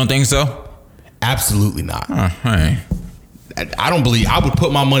 You don't think so? Absolutely not. All right. I don't believe. I would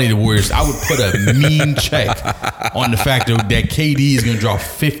put my money to Warriors. I would put a mean check on the fact that KD is going to drop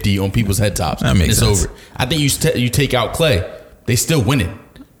 50 on people's head tops. That makes sense. Over. I think you take out Klay, they still winning.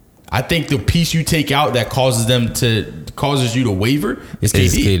 I think the piece you take out that causes you to waver is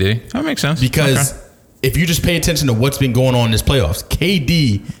KD. That makes sense. Because if you just pay attention to what's been going on in this playoffs,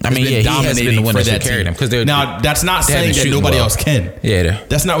 KD has been dominating for that team. Now, that's not saying that nobody else can. Yeah,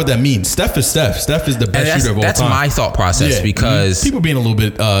 that's not what that means. Steph is Steph. Steph is the best shooter of all time. That's my thought process because people being a little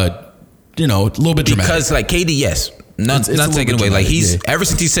bit, a little bit dramatic. Because like KD, yes. Not taken away. Like ever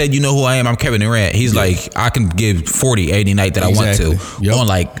since he said, you know who I am, I'm Kevin Durant. He's like, I can give 40 any night that I want to on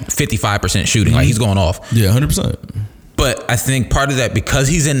like 55% shooting. Like he's going off. Yeah, 100%. But I think part of that, because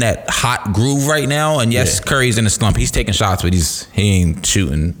he's in that hot groove right now, and yes, Curry's in a slump. He's taking shots, but he ain't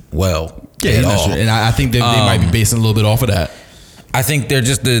shooting well. Yeah, at all. And I think they might be basing a little bit off of that. I think they're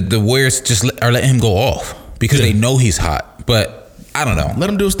just the Warriors are letting him go off because they know he's hot. But I don't know. Let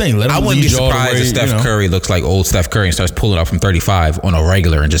him do his thing. I wouldn't be surprised if Steph Curry looks like old Steph Curry and starts pulling up from 35 on a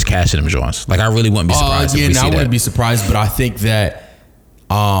regular and just cashing them joints. Like I really wouldn't be surprised. I wouldn't be surprised, but I think that.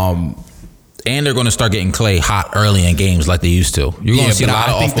 And they're going to start getting Klay hot early in games like they used to. You're going to see a lot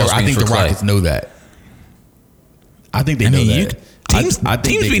of off-ball screens for Klay. I think the Rockets know that. I think they know that.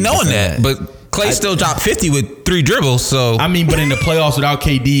 Teams be knowing that, but Klay still dropped 50 with 3 dribbles. So but in the playoffs without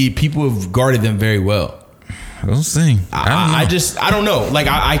KD, people have guarded them very well. We'll see. I don't know. Like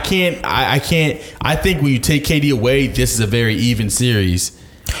I can't. I think when you take KD away, this is a very even series.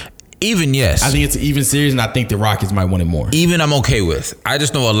 Even, yes. I think it's an even series, and I think the Rockets might win it more. Even I'm okay with. I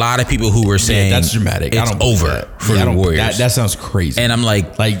just know a lot of people who were saying that's dramatic. It's over for the Warriors. That sounds crazy. And I'm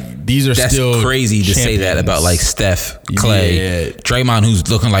like these are still crazy to say that about like Steph, Klay, Draymond, who's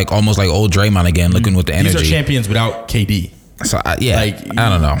looking like almost like old Draymond again, looking with the energy. These are champions without KD. So I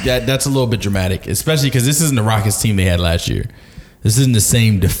don't know. That's a little bit dramatic, especially because this isn't the Rockets team they had last year. This isn't the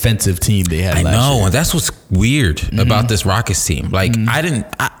same defensive team they had last year. I know, and that's what's weird about this Rockets team. Like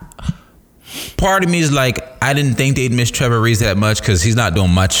part of me is like, I didn't think they'd miss Trevor Ariza that much because he's not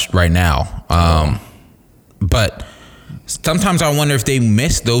doing much right now. But sometimes I wonder if they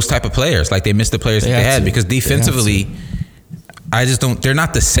miss those type of players. Like they miss the players that they had because defensively, I just don't. They're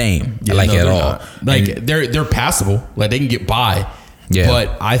not the same at all. Not. Like they're passable. Like they can get by. Yeah.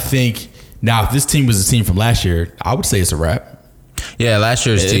 But I think now if this team was a team from last year, I would say it's a wrap. Yeah, last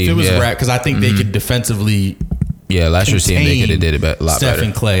year's team. If it was a wrap, because I think they could defensively. Yeah, last year's team they could have did it a lot Steph better.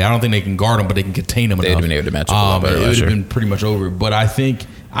 and Clay. I don't think they can guard them, but they can contain them. They'd have been able to match up a lot better. It would have been pretty much over. But I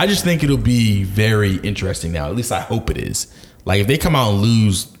just think it'll be very interesting now. At least I hope it is. Like if they come out and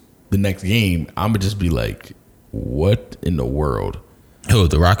lose the next game, I'm gonna just be like, what in the world? Who,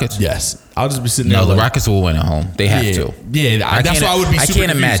 the Rockets? Yes, I'll just be sitting there. No, the Rockets will win at home. They have to. Yeah, that's why I would be. I super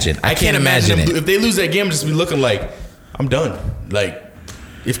can't imagine. I can't imagine it. If they lose that game, I'll just be looking like I'm done. Like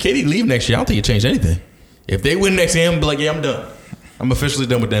if KD leave next year, I don't think it changed anything. If they win next game, I'll be like, yeah, I'm done. I'm officially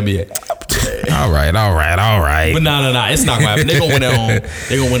done with the NBA. All right. But no, it's not gonna happen. They're gonna win at home.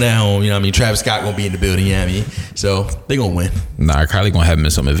 They're gonna win at home. You know what I mean? Travis Scott gonna be in the building. You know what I mean? So they're gonna win. Nah, Kylie gonna have him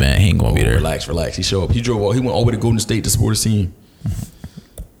in some event. He ain't gonna be there. Relax. He showed up. He drove all. He went all the way to Golden State to support his team.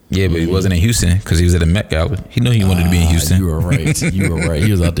 Yeah, but he wasn't in Houston because he was at the Met Gala. He knew he wanted to be in Houston. You were right.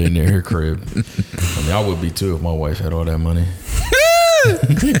 He was out there near her crib. I mean, I would be too if my wife had all that money. It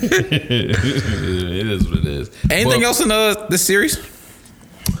is what it is. Anything else in this series?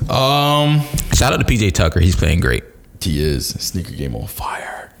 Shout out to PJ Tucker. He's playing great. He is. Sneaker game on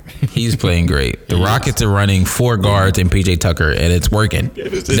fire. He's playing great. The Rockets are running 4 guards and PJ Tucker, and it's working. They're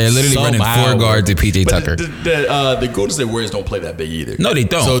literally running 4 guards and PJ Tucker. The Golden State Warriors don't play that big either. No, they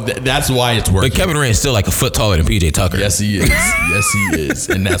don't. So that's why it's working. But Kevin Durant is still like a foot taller than PJ Tucker. Yes, he is.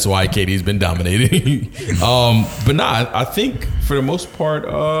 And that's why KD's been dominating. But I think for the most part,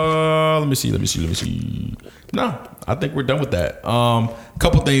 let me see. No, I think we're done with that.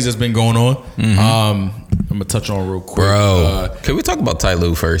 Couple things that's been going on. I'm gonna touch on real quick, bro. Can we talk about Ty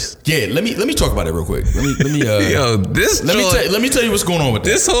Lue first? Yeah, let me talk about it real quick. Let me Yo, let me tell you what's going on with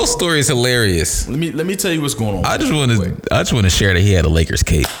this whole story is hilarious. Let me tell you what's going on. I just want to share that he had a Lakers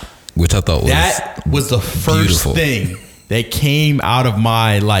cape, which I thought was the first beautiful thing that came out of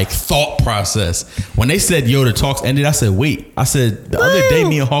my thought process when they said, "Yo, the talks ended." I said, "Wait." I said the other day,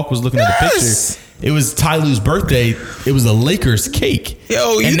 me and Hawk was looking at the picture. It was Ty Lue's birthday. It was a Lakers cake.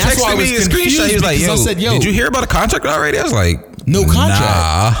 Yo, you texted me a screenshot. He was like, "Yo, I said, did you hear about a contract already?" I was like, "No contract."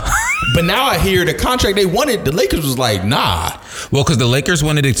 Nah. But now I hear the contract they wanted. The Lakers was like, "Nah." Well, because the Lakers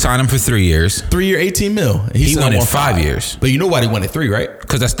wanted to sign him for 3 years. 3-year, $18 million. He wanted 5 years. But you know why they wanted 3, right?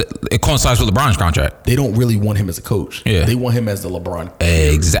 Because it coincides with LeBron's contract. They don't really want him as a coach. Yeah, they want him as the LeBron.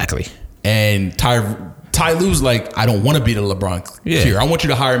 Exactly. And Ty Lue's like, I don't want to be the LeBron here. I want you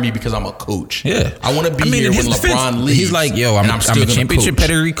to hire me because I'm a coach. Yeah, I want to be here when LeBron leaves. He's like, yo, I'm a championship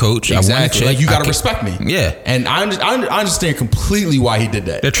pedigree coach. Exactly. Like you got to respect me. Yeah, and I understand completely why he did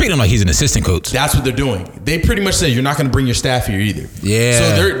that. They're treating him like he's an assistant coach. That's what they're doing. They pretty much said you're not going to bring your staff here either. Yeah.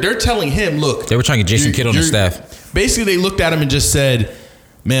 So they're telling him, look, they were trying to get Jason Kidd on the staff. Basically, they looked at him and just said,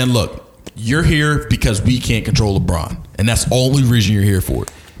 man, look, you're here because we can't control LeBron, and that's the only reason you're here for.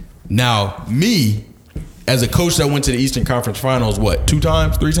 Now, me, as a coach that went to the Eastern Conference Finals, 2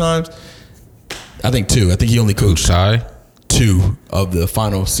 times, 3 times? I think 2. I think he only coached 2 of the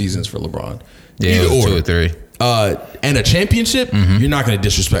final seasons for LeBron. Yeah, 2 or 3. And a championship, you're not going to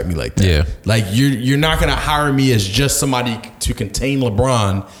disrespect me like that. Yeah. Like you're not going to hire me as just somebody to contain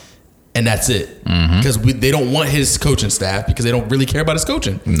LeBron, and that's it. Because they don't want his coaching staff because they don't really care about his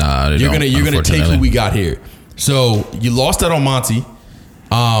coaching. Nah, they you're don't. You're gonna take who we got here. So you lost that on Monty.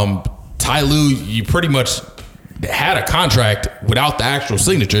 Ty Lue, you pretty much had a contract without the actual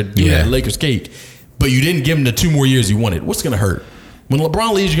signature. You had Lakers cake, but you didn't give him the 2 more years he wanted. What's going to hurt? When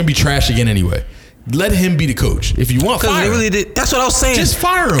LeBron leaves, you're going to be trash again anyway. Let him be the coach. If you want, fire him. That's what I was saying. Just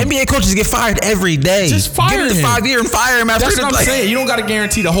fire him. NBA coaches get fired every day. Just fire him. Give him 5 year and fire him after. That's what I'm saying. You don't got to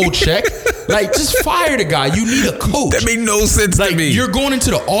guarantee the whole check. Just fire the guy. You need a coach. That made no sense to me. You're going into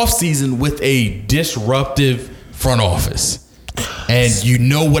the offseason with a disruptive front office. And you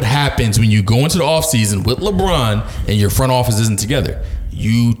know what happens when you go into the offseason with LeBron and your front office isn't together.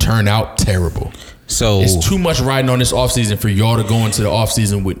 You turn out terrible. So it's too much riding on this offseason for y'all to go into the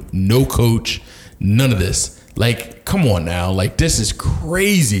offseason with no coach, none of this. Come on now. This is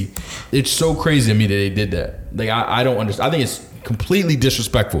crazy. It's so crazy to me that they did that. I don't understand. I think it's completely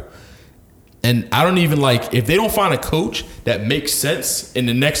disrespectful. And I don't even if they don't find a coach that makes sense in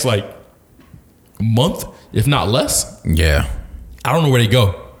the next month, if not less. Yeah. I don't know where they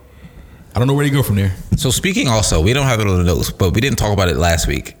go. I don't know where they go from there. So speaking also, we don't have it on the notes, but we didn't talk about it last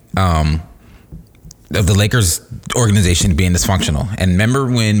week. Of the Lakers organization being dysfunctional. And remember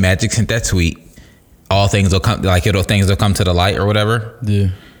when Magic sent that tweet, all things will come things will come to the light or whatever? Yeah.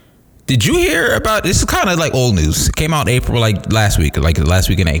 Did you hear about this? Is kind of old news. It came out April, last week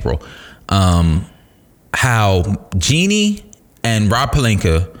in April. How Jeannie and Rob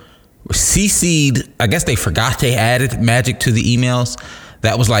Pelinka CC'd. I guess they forgot they added Magic to the emails.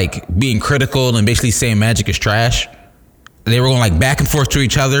 That was like being critical and basically saying Magic is trash. They were going like back and forth to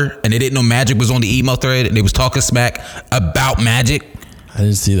each other, and they didn't know Magic was on the email thread, and they was talking smack about Magic. I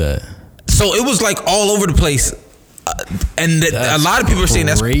didn't see that. So it was like all over the place. And a lot of people are saying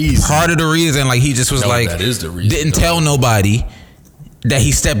that's part of the reason. Like he just was that is the reason, didn't tell nobody that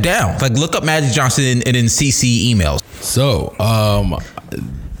he stepped down. Like look up Magic Johnson and then CC emails. So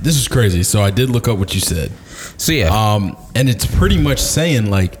this is crazy. So I did look up what you said. So yeah, and it's pretty much saying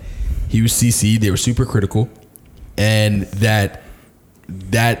like he was CC'd. They were super critical, and that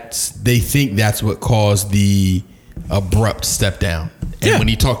they think that's what caused the abrupt step down. And when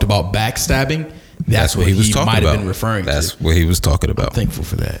he talked about backstabbing, that's what he was talking about. Might have been referring to. That's what he was talking about. I'm thankful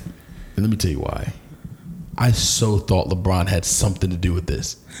for that. And let me tell you why. I so thought LeBron had something to do with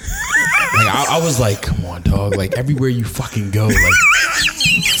this. Like I was like, come on, dog. Like everywhere you fucking go, like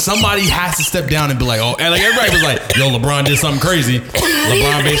somebody has to step down and be like, oh, and like everybody was like, yo, LeBron did something crazy.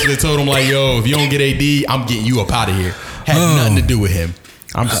 LeBron basically told him like, yo, if you don't get AD, I'm getting you up out of here. Had nothing to do with him.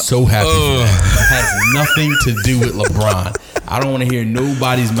 I'm so happy for that. It has nothing to do with LeBron. I don't want to hear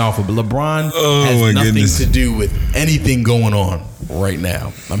nobody's mouth, but LeBron has nothing to do with anything going on right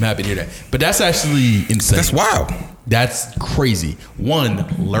now. I'm happy to hear that. But that's actually insane. That's wild. That's crazy. One,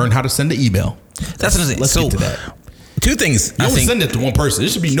 learn how to send an email. That's what I'm saying. Let's get to that. Two things. You don't send it to one person. There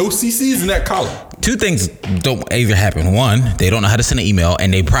should be no CCs in that column. Two things don't either happen. One, they don't know how to send an email,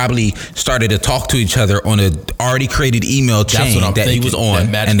 and they probably started to talk to each other on a already created email chain that he was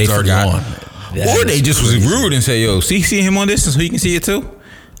on, and they forgot. Or they just was rude and say, yo, CC him on this so he can see it too.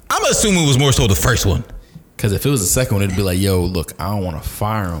 I'm assuming it was more so the first one. Because if it was the second one, it'd be like, yo, look, I don't want to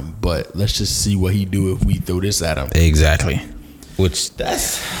fire him, but let's just see what he do if we throw this at him. Exactly. Which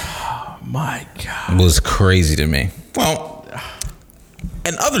that's, my God, was crazy to me. Well,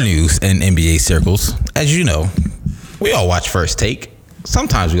 in other news in NBA circles, as you know, we all watch First Take.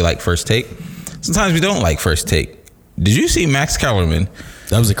 Sometimes we like First Take. Sometimes we don't like First Take. Did you see Max Kellerman?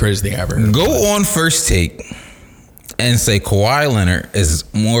 That was the craziest thing I ever heard. Go on First Take and say Kawhi Leonard is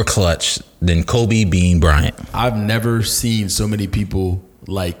more clutch than Kobe Bean Bryant. I've never seen so many people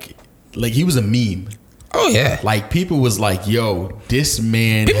like he was a meme. Oh yeah, like people was like, "Yo, this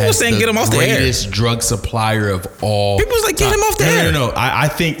man." People was saying, "Get him off the air." Greatest drug supplier of all. People was like, "Get him off the air." No. I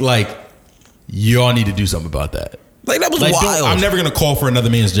think like y'all need to do something about that. Like that was wild. I'm never gonna call for another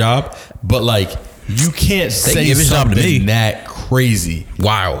man's job, but like you can't say something that crazy,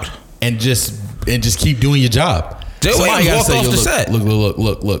 wild, and just keep doing your job. Somebody gotta say,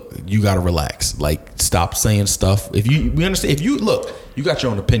 look, you gotta relax. Like, stop saying stuff. We understand. If you you got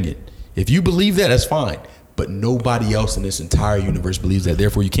your own opinion. If you believe that, that's fine. But nobody else in this entire universe believes that.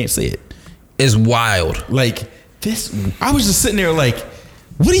 Therefore, you can't say it. It's wild. Like this, I was just sitting there like,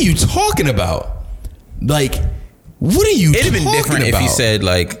 what are you talking about? Like, what are you? It'd have been different if he said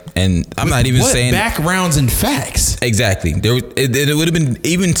like, and I'm not even saying backgrounds and facts. Exactly. It would have been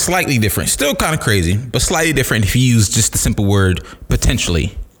even slightly different. Still kind of crazy, but slightly different if he used just the simple word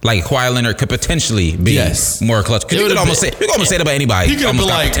potentially. Like Kawhi Leonard could potentially be more clutch. You could almost say it about anybody. He could be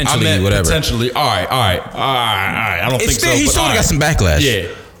like potentially, whatever. Potentially. All right. I don't think so. He still got some backlash.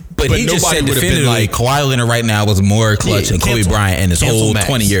 Yeah. But he just said definitively like, Kawhi Leonard right now was more clutch than Kobe Bryant in his whole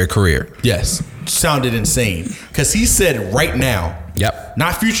 20-year carear. Yes. Sounded insane. Because he said right now. Yep.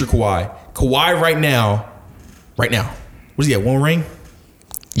 Not future Kawhi. Kawhi right now. What does he have? One ring?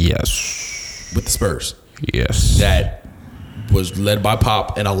 Yes. With the Spurs. Yes. That was led by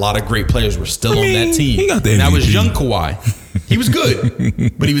Pop, and a lot of great players were still on that team. He got the MVP. And that was young Kawhi. He was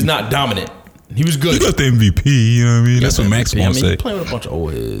good, but he was not dominant. He was good. He got the MVP, you know what I mean? That's what Max wants to say. He playing with a bunch of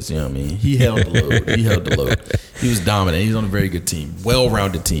old heads, you know what I mean? He held the load. He was dominant. He was on a very good team,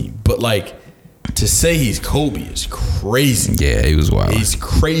 well-rounded team. But like, to say he's Kobe is crazy. Yeah, he was wild. He's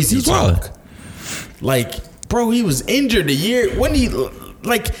crazy. He's wild. Like, bro, he was injured a year. When he,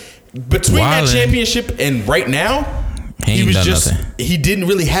 like, between that championship and right now, he was just nothing. He didn't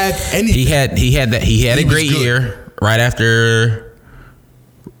really have anything. He had a great year right after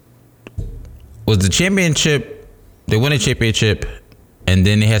was the championship. They won a championship, and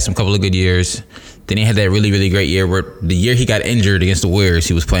then they had some couple of good years. Then he had that really, really great year where the year he got injured against the Warriors,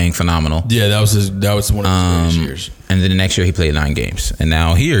 he was playing phenomenal. Yeah, that was one of his greatest years. And then the next year he played 9 games, and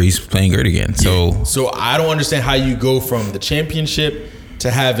now he's playing great again. So I don't understand how you go from the championship to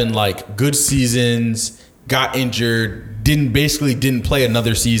having like good seasons, got injured, didn't play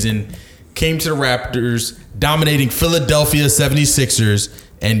another season, came to the Raptors, dominating Philadelphia 76ers,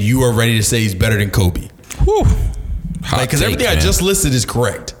 and you are ready to say he's better than Kobe. Whew. Because everything I just listed is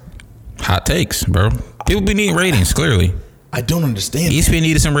correct. Hot takes, bro. People be needing ratings, clearly. I don't understand. ESPN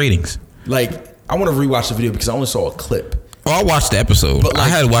needed some ratings. Like, I want to rewatch the video because I only saw a clip. Oh, I watched the episode. But like, I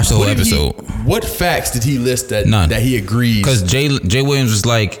had to watch the whole episode. What facts did he list that he agrees? Because Jay Williams was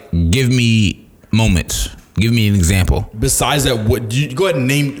like, give me moments. Give me an example. Besides that, what you go ahead and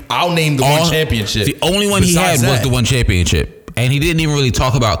name? I'll name the one championship. The only one he had was the one championship, and he didn't even really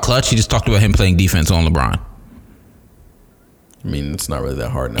talk about clutch. He just talked about him playing defense on LeBron. I mean, it's not really that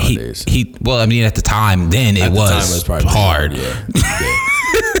hard nowadays. Well, I mean, at the time, then it was hard. Yeah.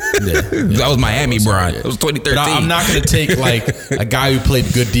 That was Miami, Brian. It was 2013. But I'm not going to take like a guy who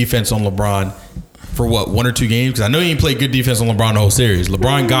played good defense on LeBron for what, 1 or 2 games? Because I know he didn't play good defense on LeBron the whole series.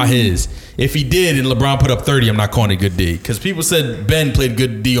 LeBron got his. If he did and LeBron put up 30, I'm not calling it good D. Because people said Ben played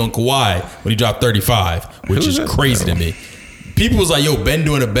good D on Kawhi when he dropped 35, which is crazy to me. People was like, yo, Ben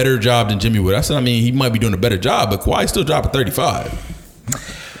doing a better job than Jimmy Wood. I said, I mean, he might be doing a better job, but Kawhi still dropping 35.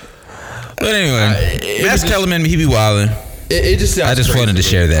 But anyway, Max Kellerman, he be wilding. It just sounds I just crazy wanted to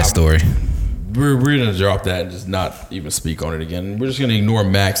share that story. We're going to drop that and just not even speak on it again. We're just going to ignore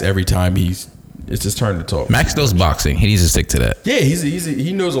Max every time it's his turn to talk. Max knows boxing. He needs to stick to that. Yeah,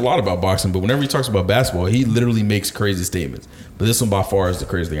 he knows a lot about boxing, but whenever he talks about basketball, he literally makes crazy statements. But this one by far is the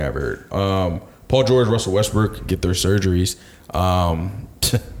craziest thing I ever heard. Paul George, Russell Westbrook get their surgeries.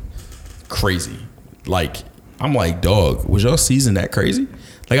 Crazy. Like, I'm like, dog, was y'all season that crazy?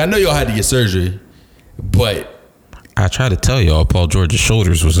 Like, I know y'all had to get surgery, but I tried to tell y'all Paul George's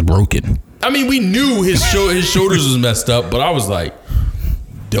shoulders was broken. I mean, we knew his shoulders was messed up, but I was like,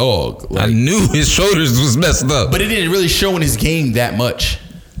 dog. Like, I knew his shoulders was messed up. But it didn't really show in his game that much.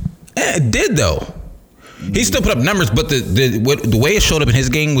 It did, though. He still put up numbers, but the way it showed up in his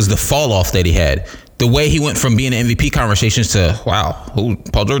game was the fall off that he had. The way he went from being in MVP conversations to,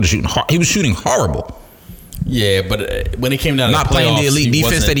 Paul George is shooting. He was shooting horrible. Yeah, but when it came down to not playing the elite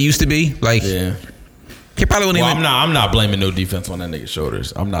defense that he used to be, like, yeah. He probably wouldn't even. I'm not blaming no defense on that nigga's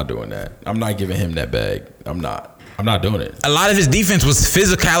shoulders. I'm not doing that. I'm not giving him that bag. I'm not doing it. A lot of his defense was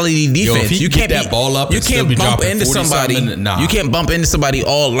physicality defense. Yo, if you can't get that ball up, you can't bump into somebody. You can't bump into somebody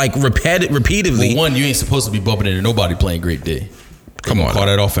all like repeatedly. Well, one, you ain't supposed to be bumping into nobody playing great D. Come on, call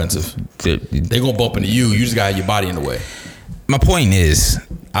that offensive. They gonna bump into you. You just got your body in the way. My point is,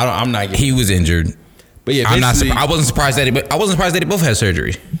 I'm not. He was injured. But yeah, I wasn't surprised that they both had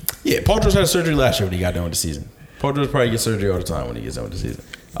surgery. Yeah, Paul George had surgery last year when he got done with the season. Paul George probably gets surgery all the time when he gets done with the season.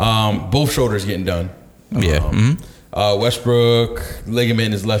 Both shoulders getting done. Yeah. Westbrook ligament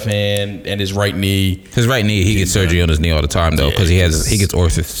in his left hand and his right knee. His right knee, he gets surgery on his knee all the time though, because he gets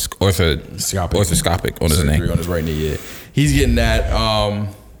orthoscopic on his knee. On his right knee, yeah. He's getting that.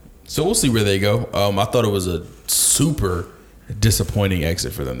 So we'll see where they go. I thought it was a super disappointing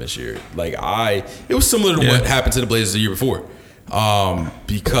exit for them this year. It was similar to what happened to the Blazers the year before.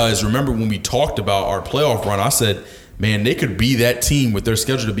 Because remember when we talked about our playoff run, I said, man, they could be that team with their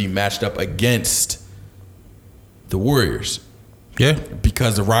schedule to be matched up against the Warriors. Yeah.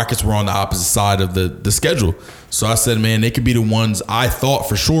 Because the Rockets were on the opposite side of the schedule. So I said, man, they could be the ones I thought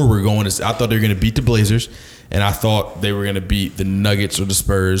for sure were going to. I thought they were going to beat the Blazers, and I thought they were going to beat the Nuggets or the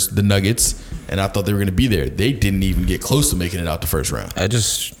Spurs, the Nuggets, and I thought they were going to be there. They didn't even get close to making it out the first round. I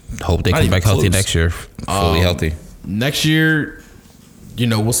just hope they come back healthy next year, fully healthy. Next year,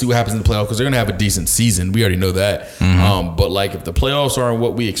 we'll see what happens in the playoffs because they're going to have a decent season. We already know that. Mm-hmm. But if the playoffs aren't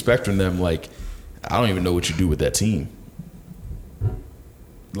what we expect from them, I don't even know what you do with that team.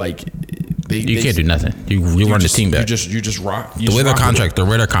 You can't do nothing. You run the team back. You just rock. The way their contracts,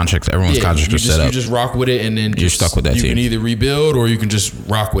 everyone's contracts are set up. You just rock with it, and then you're stuck with that team. You can either rebuild or you can just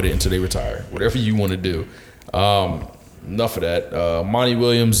rock with it until they retire. Whatever you want to do. Enough of that. Monty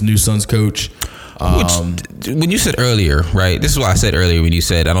Williams, new Suns coach. When you said earlier, right? This is what I said earlier when you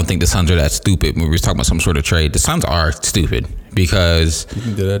said I don't think the Suns are that stupid. When we were talking about some sort of trade, the Suns are stupid because you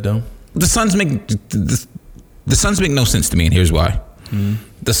can do that, dumb. The Suns make no sense to me, and here's why. Mm-hmm.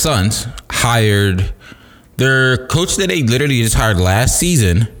 The Suns hired their coach that they literally just hired last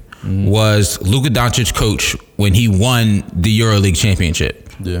season was Luka Doncic coach when he won the EuroLeague championship.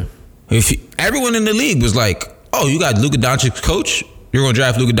 Yeah. Everyone in the league was like, "Oh, you got Luka Doncic coach? You're gonna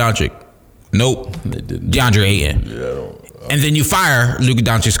draft Luka Doncic?" Nope. They didn't. DeAndre Ayton. Yeah. And then you fire Luka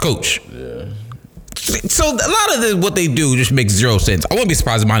Doncic's coach. Yeah. So a lot of what they do just makes zero sense. I wouldn't be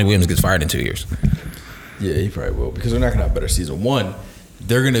surprised if Monty Williams gets fired in 2 years. Yeah, he probably will because they're not gonna have a better season. One,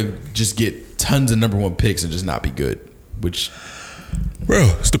 they're gonna just get tons of number 1 picks and just not be good. Which,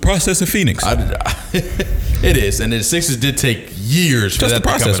 bro, it's the process of Phoenix. It is, and the Sixers did take years for that to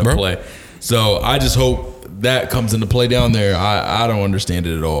come into play. So I just hope that comes into play down there. I don't understand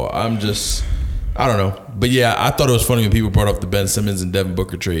it at all. I don't know. But yeah, I thought it was funny when people brought up the Ben Simmons and Devin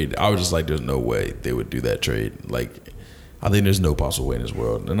Booker trade. I was just like, there's no way they would do that trade. I think there's no possible way in this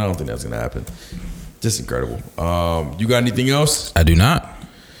world, and I don't think that's gonna happen. Just incredible. You got anything else? I do not.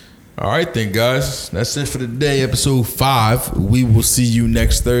 All right, then, guys. That's it for today, episode 5. We will see you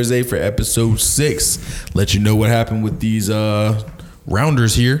next Thursday for episode 6. Let you know what happened with these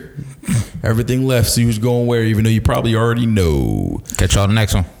rounders here. Everything left. See who's going where, even though you probably already know. Catch y'all the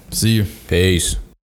next one. See you. Peace.